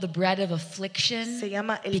called the bread of affliction Se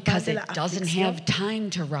llama el pan because de it la doesn't aflicción have time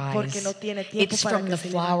to porque rise. no tiene tiempo It's para from que the se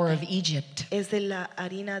flour levante. of Egypt. Es de la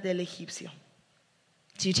harina del egipcio.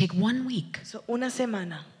 So you take 1 week So, una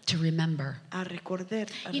semana to remember. a recordar.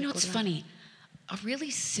 You know, it's funny. A really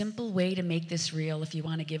simple way to make this real, if you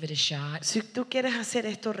want to give it a shot, Si tú quieres hacer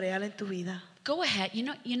esto real en tu vida, go ahead.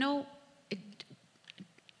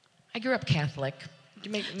 I grew up Catholic.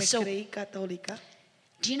 yo me So- creí católica.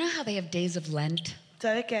 Do you know how they have days of Lent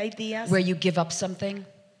 ¿Sabes que hay días where you give up something?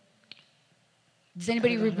 Does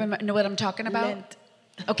anybody know what I'm talking about? Lent?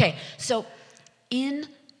 Okay, so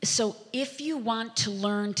if you want to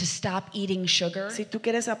learn to stop eating sugar, Si tú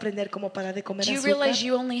quieres aprender cómo parar de comer do you azúcar, realize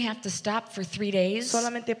you only have to stop for 3 days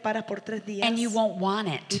solamente paras por 3 días and you won't want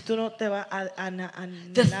y it? tú no te vas a The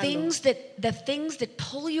anhelarlo. things that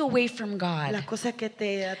pull you away from God, Las cosas que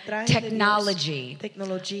te atraen Technology, de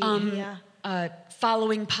Dios, tecnología,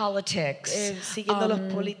 following politics, siguiendo los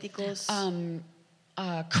políticos,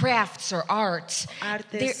 crafts or arts,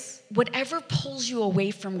 Artes. whatever pulls you away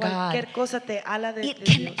from God, cualquier cosa te ala de it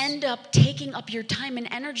can Dios. end up taking up your time and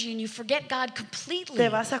energy and you forget God completely. Te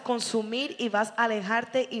vas a consumir y vas a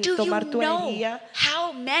alejarte y Do you tomar tu know energía.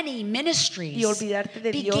 how many ministries Y olvidarte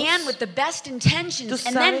de began Dios? with the best intentions Tú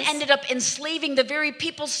and then sabes- ended up enslaving the very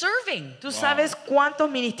people serving? Tú sabes cuántos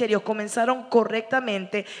ministerios comenzaron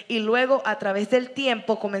correctamente y luego a través del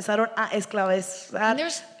tiempo comenzaron a esclavizar And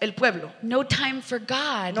there's- el pueblo. No time for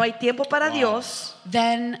God, No hay tiempo para Dios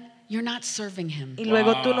then you're not serving Him. y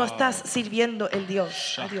luego tú no estás sirviendo el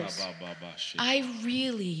Dios, a Dios. I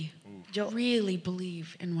really Yo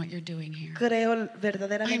believe in what you're doing here. creo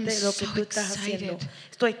verdaderamente I'm lo que so tú estás haciendo. excited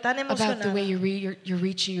Estoy tan About the emocionada way you're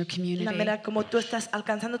reaching your la community. manera como tú estás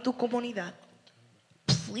alcanzando tu comunidad.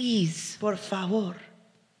 Please Por favor,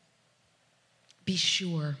 be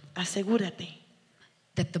sure asegúrate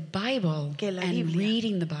that the Bible que la and Biblia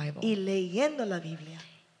reading the Bible y leyendo la Biblia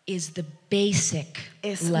is the basic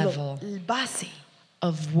es level el base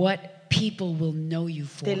of what people will know you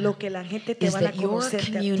for. de lo que la gente te Is van a that your conocerte a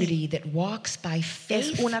ti. community that walks by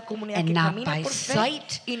faith una comunidad and que not camina by por fe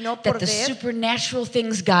sight, y no that por the ver, supernatural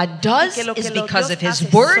things God does que lo is Dios because of His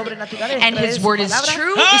hace word, sobrenatural es and a través His de su word is palabra,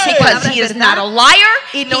 true, y su because palabra He es is not a verdad, liar,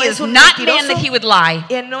 y no He es is un not man mentiroso, that He would lie.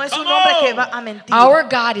 y no es un Come hombre on. que va a mentir. Our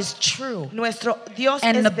God is true. Nuestro Dios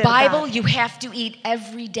And es the verdad. Bible you have to eat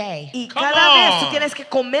every day. Y Come cada vez tú on. tienes que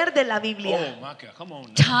comer de la Biblia. Come on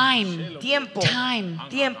now. Time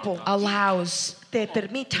Tiempo allows te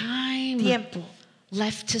permite tiempo.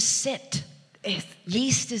 left to sit. Es,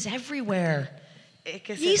 Yeast is everywhere.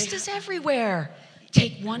 que se Yeast deja- is everywhere.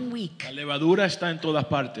 Take 1 week. La levadura está en todas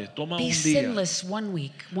partes. Toma Be un día, sinless 1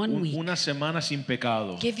 week. 1 week. una semana sin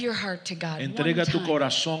pecado. Give your heart to God. Entrega one tu time.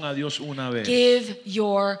 corazón a Dios una vez. Give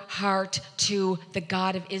your heart to the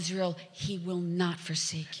God of Israel. He will not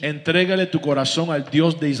forsake you. Entrégale tu corazón al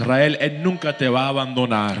Dios de Israel. Él nunca te va a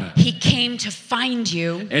abandonar. He came to find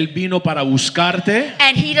you. Él vino para buscarte.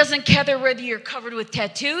 And he doesn't care whether you're covered with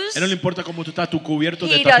tattoos. Él no le importa cómo tú estás, tú cubierto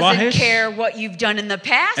de He doesn't tatuajes. care what you've done in the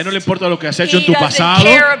past. Él no le importa lo que has hecho He en tu doesn't pasado.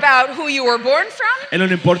 care about who you were born from. Él no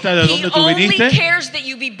le importa de He dónde tú only viniste. cares that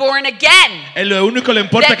you be born again. Él lo único que le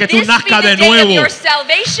importa es que That tú this nazcas be de the day of nuevo. your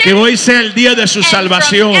salvation. Que hoy sea el día de su And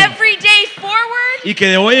salvación. from every day forward, Y que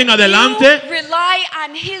de hoy en you adelante rely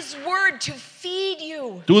on His word to feed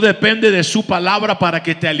you tú dependes de su palabra para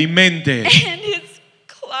que te alimente. and His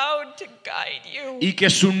cloud to guide you Y que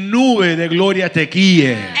su nube de gloria te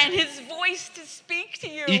guíe. and His voice to speak to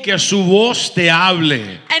you Y que su voz te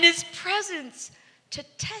hable. and His presence to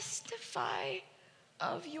testify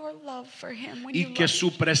of your love for Him when you Y que love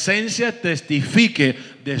su presencia testifique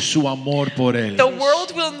de su amor por Él. The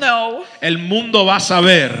world will know El mundo va a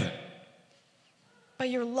saber by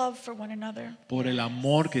your love for one another. por el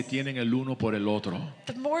amor que tienen el uno por el otro.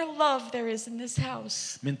 The more love there is in this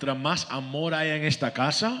house, Mientras más amor haya en esta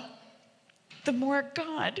casa, the more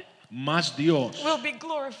God más Dios will be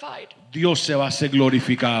glorified. se va a ser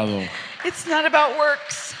glorificado. It's not about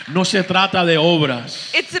works. No se trata de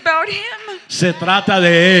obras, It's about Him se trata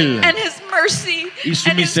de Él and His mercy y su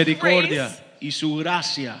and His misericordia grace. y su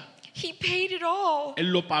gracia. He paid it all.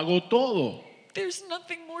 Él lo pagó todo. There's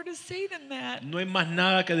nothing more to say than that. No hay más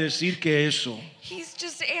nada que decir que eso. He's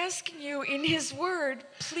just asking you in His word,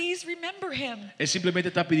 please remember Him. Él simplemente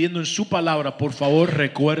está pidiendo en su palabra, por favor,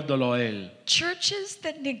 recuérdalo a Él. Churches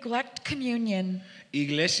that neglect communion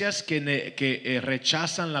Iglesias que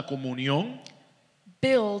rechazan la comunión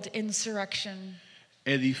build insurrection.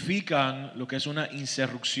 edifican lo que es una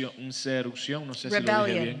insurrección, no sé si lo dije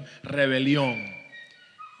Rebellion. bien, rebelión.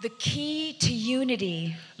 The key to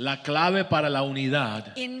unity La clave para la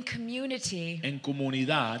unidad in community en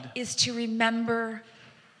comunidad is to remember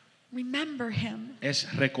Him. es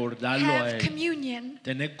recordarlo a Have Él, communion,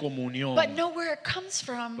 tener comunión, but know where it comes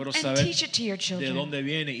from pero and saber teach it to your de children. dónde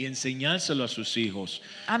viene y enseñárselo a sus hijos.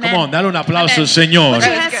 Amen. Come on, dale un aplauso Amen. al Señor. Put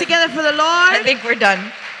your Right. hands together for the Lord. I think we're done.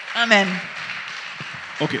 Amen.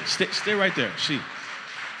 Okay, stay right there. Sí.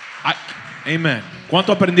 Amen.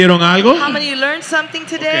 ¿Cuánto aprendieron algo? How many of you learned something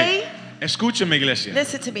today? Okay. Escúcheme, iglesia.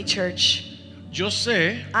 Listen to me, church. Yo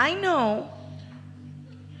sé I know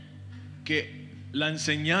que la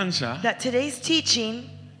enseñanza that today's teaching,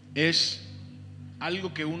 es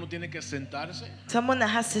algo que uno tiene que sentarse, someone that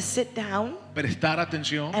has to sit down prestar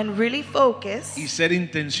atención and really focus y ser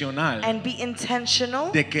intencional and be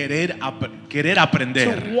intentional de querer to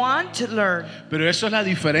aprender. want to learn. Pero eso es la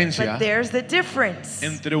diferencia But there's the difference.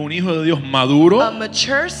 entre un hijo de Dios maduro A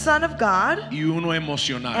mature son of God y uno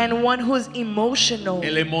emocional. and one who's emotional.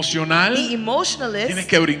 El emocional The emotionalist, tiene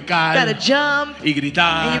que you brincar gotta jump y and you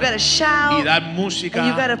gritar gotta y shout dar and música.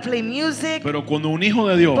 you gotta play music. Pero cuando un hijo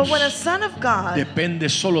de Dios But when a son of God depende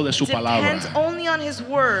solo de su palabra, depends only on His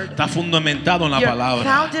word, está fundamentado en la you're palabra.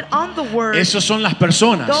 founded on the word. Esas son las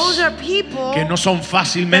personas Those are people que no son that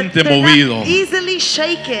fácilmente they're not movidos, easily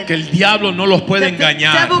shaken. que el diablo no los puede That the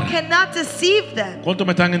engañar. devil cannot deceive them. ¿Cuántos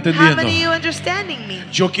me están How entendiendo? many of you understanding me?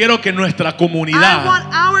 Yo quiero que nuestra I comunidad want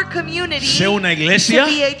our community sea una to iglesia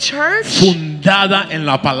be a church fundada en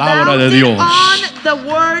la palabra de founded Dios. on the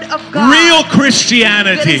word of God. Real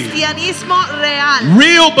Christianity, Cristianismo real.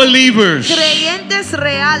 real believers Creyentes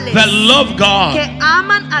reales that love God. que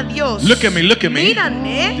aman a Dios. Look at me, look at me.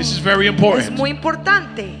 Míranme. This is very Es important. muy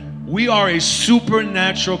importante. We are a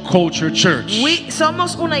supernatural culture church.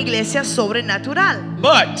 Somos una iglesia sobrenatural.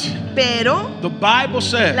 But Pero the Bible la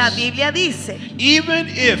says, Biblia dice, even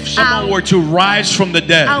if someone were to rise from the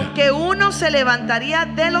dead, aunque uno se levantaría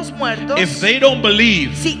de los muertos, if they don't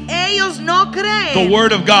believe si ellos no the creen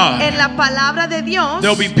word of God, en la palabra de Dios,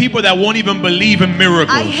 there'll be people that won't even believe in hay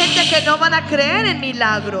miracles. gente que no van a creer en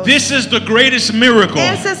milagros. This is the greatest miracle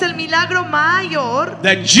Ese es el milagro mayor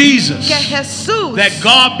that Jesus, que Jesús, that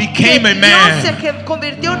God que became a Dios se man que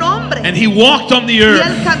convirtió en hombre and he walked on the y él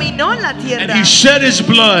earth caminó en la and tierra he shed his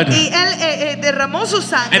blood y él derramó su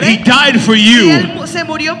and he sangre died for y you él se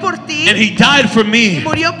murió por ti and he died for y me.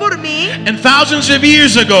 murió por mí And thousands of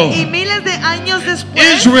years ago, y miles de años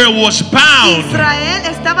después Israel was bound Israel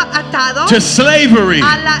estaba atado to slavery.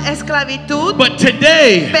 a la esclavitud, But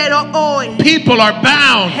today, pero hoy people are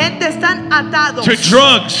bound gente están atados to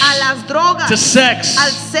drugs, a las drogas, to sex,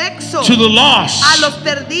 al sexo, to the a lost, los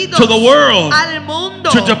perdidos, to the world, al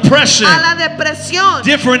mundo, to depression, a la depresión,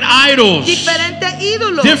 different idols. diferentes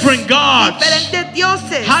ídolos, different gods. diferentes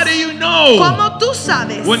dioses. How do you know ¿Cómo tú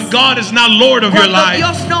sabes when God is not Lord of your cuando life?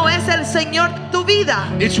 Dios no es el Señor de tu vida?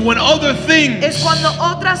 It's when other things Es cuando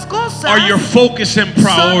otras cosas are your focus and son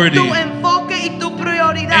priority, tu enfoque y tu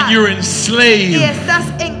prioridad, and you're y enslaved. estás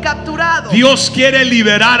encapturado. Dios quiere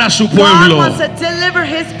liberar a su God pueblo. wants to deliver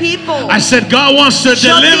His people. I said God wants to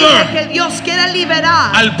Yo dije deliver que Dios quiere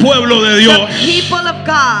liberar al pueblo de the Dios. people of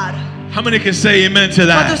God. How many can say amen to ¿Cuántos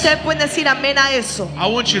that? ustedes pueden decir amén a eso? I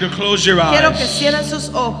want you to close your Quiero que eyes. cierren sus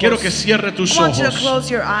ojos. Quiero que cierre tus I want you to ojos. close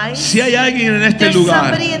your eyes. Si hay alguien en este There's lugar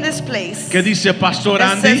somebody in this place que dice, Pastor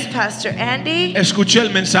that says, Andy, Pastor Andy, escuché el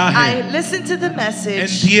I mensaje, listened to the message.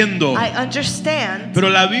 entiendo, I understand. pero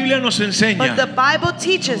la Biblia nos But the enseña Bible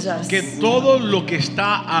teaches us que todo lo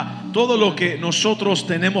que nosotros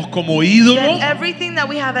tenemos como ídolo that everything that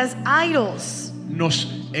we have as idols nos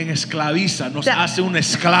esclaviza, nos that hace un will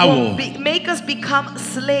esclavo. make us become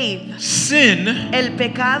slave. Sin El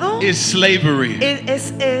pecado is slavery.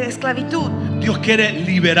 es esclavitud. Dios quiere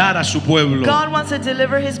liberar a su pueblo. God wants to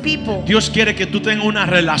deliver His people. Dios quiere que tú tengas una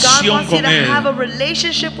God relación wants you con to have a Él.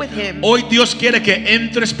 relationship with Him. Hoy Dios quiere que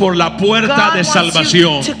entres por la puerta God de wants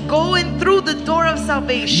salvación. you to go in through the door of Y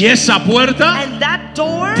salvation. esa puerta And that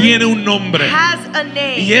door tiene un nombre. has a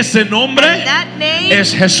name. Y ese nombre And that name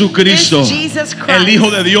es Jesucristo, is Jesus Christ, el Hijo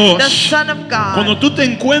de the Dios. Son of God. Cuando tú te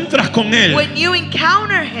encuentras con Él, When you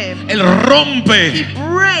encounter Him, Él He rompe,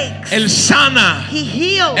 breaks, Él sana, He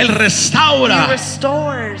heals, Él He restaura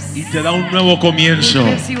restores, y te da un nuevo He comienzo.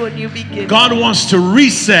 gives you a new beginning. God wants to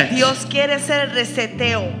reset Dios quiere hacer el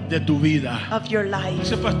reseteo de tu vida. of your life.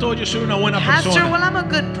 Dice, pastor, yo soy una buena Pastor, persona. well, I'm a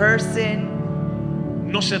good person.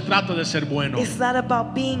 No se trata de ser bueno. It's not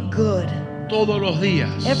about being good. Todos los días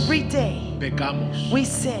Every day pecamos, we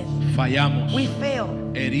sin, fallamos, we fail,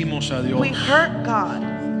 herimos a Dios. we hurt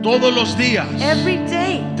God. Todos los días Every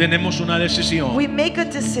day tenemos una decisión we make a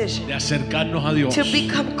decision de acercarnos a Dios to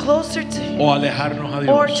become closer to Him o alejarnos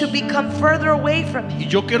a or Dios. to become further away from Y Him.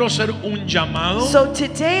 yo quiero hacer un llamado So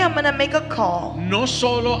today I'm going to make a call, no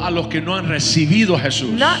solo a los que no han recibido a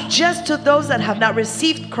Jesús. not just to those that have not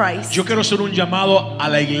received Christ. Yo quiero hacer un llamado a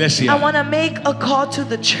la I iglesia, want to make a call to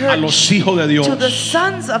the a church, los hijos de Dios. to the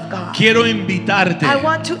sons of God. Quiero invitarte I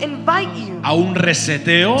want to invite you a un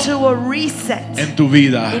reseteo to a reset en tu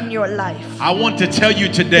vida. in your life. I want to tell you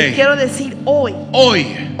today, Quiero decir hoy, hoy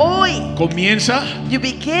comienza you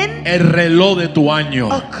begin el reloj de tu año.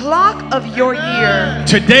 a clock of your year.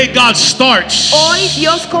 Today God starts Hoy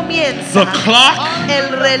Dios the comienza clock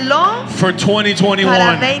el reloj for para 2021.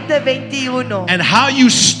 2021. And how you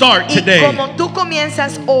start Y today como tú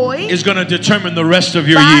comienzas hoy, is going to determine the rest of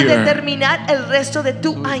your va a year. determinar el resto de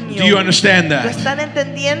tu año. Do you understand ¿Lo that? están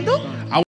entendiendo?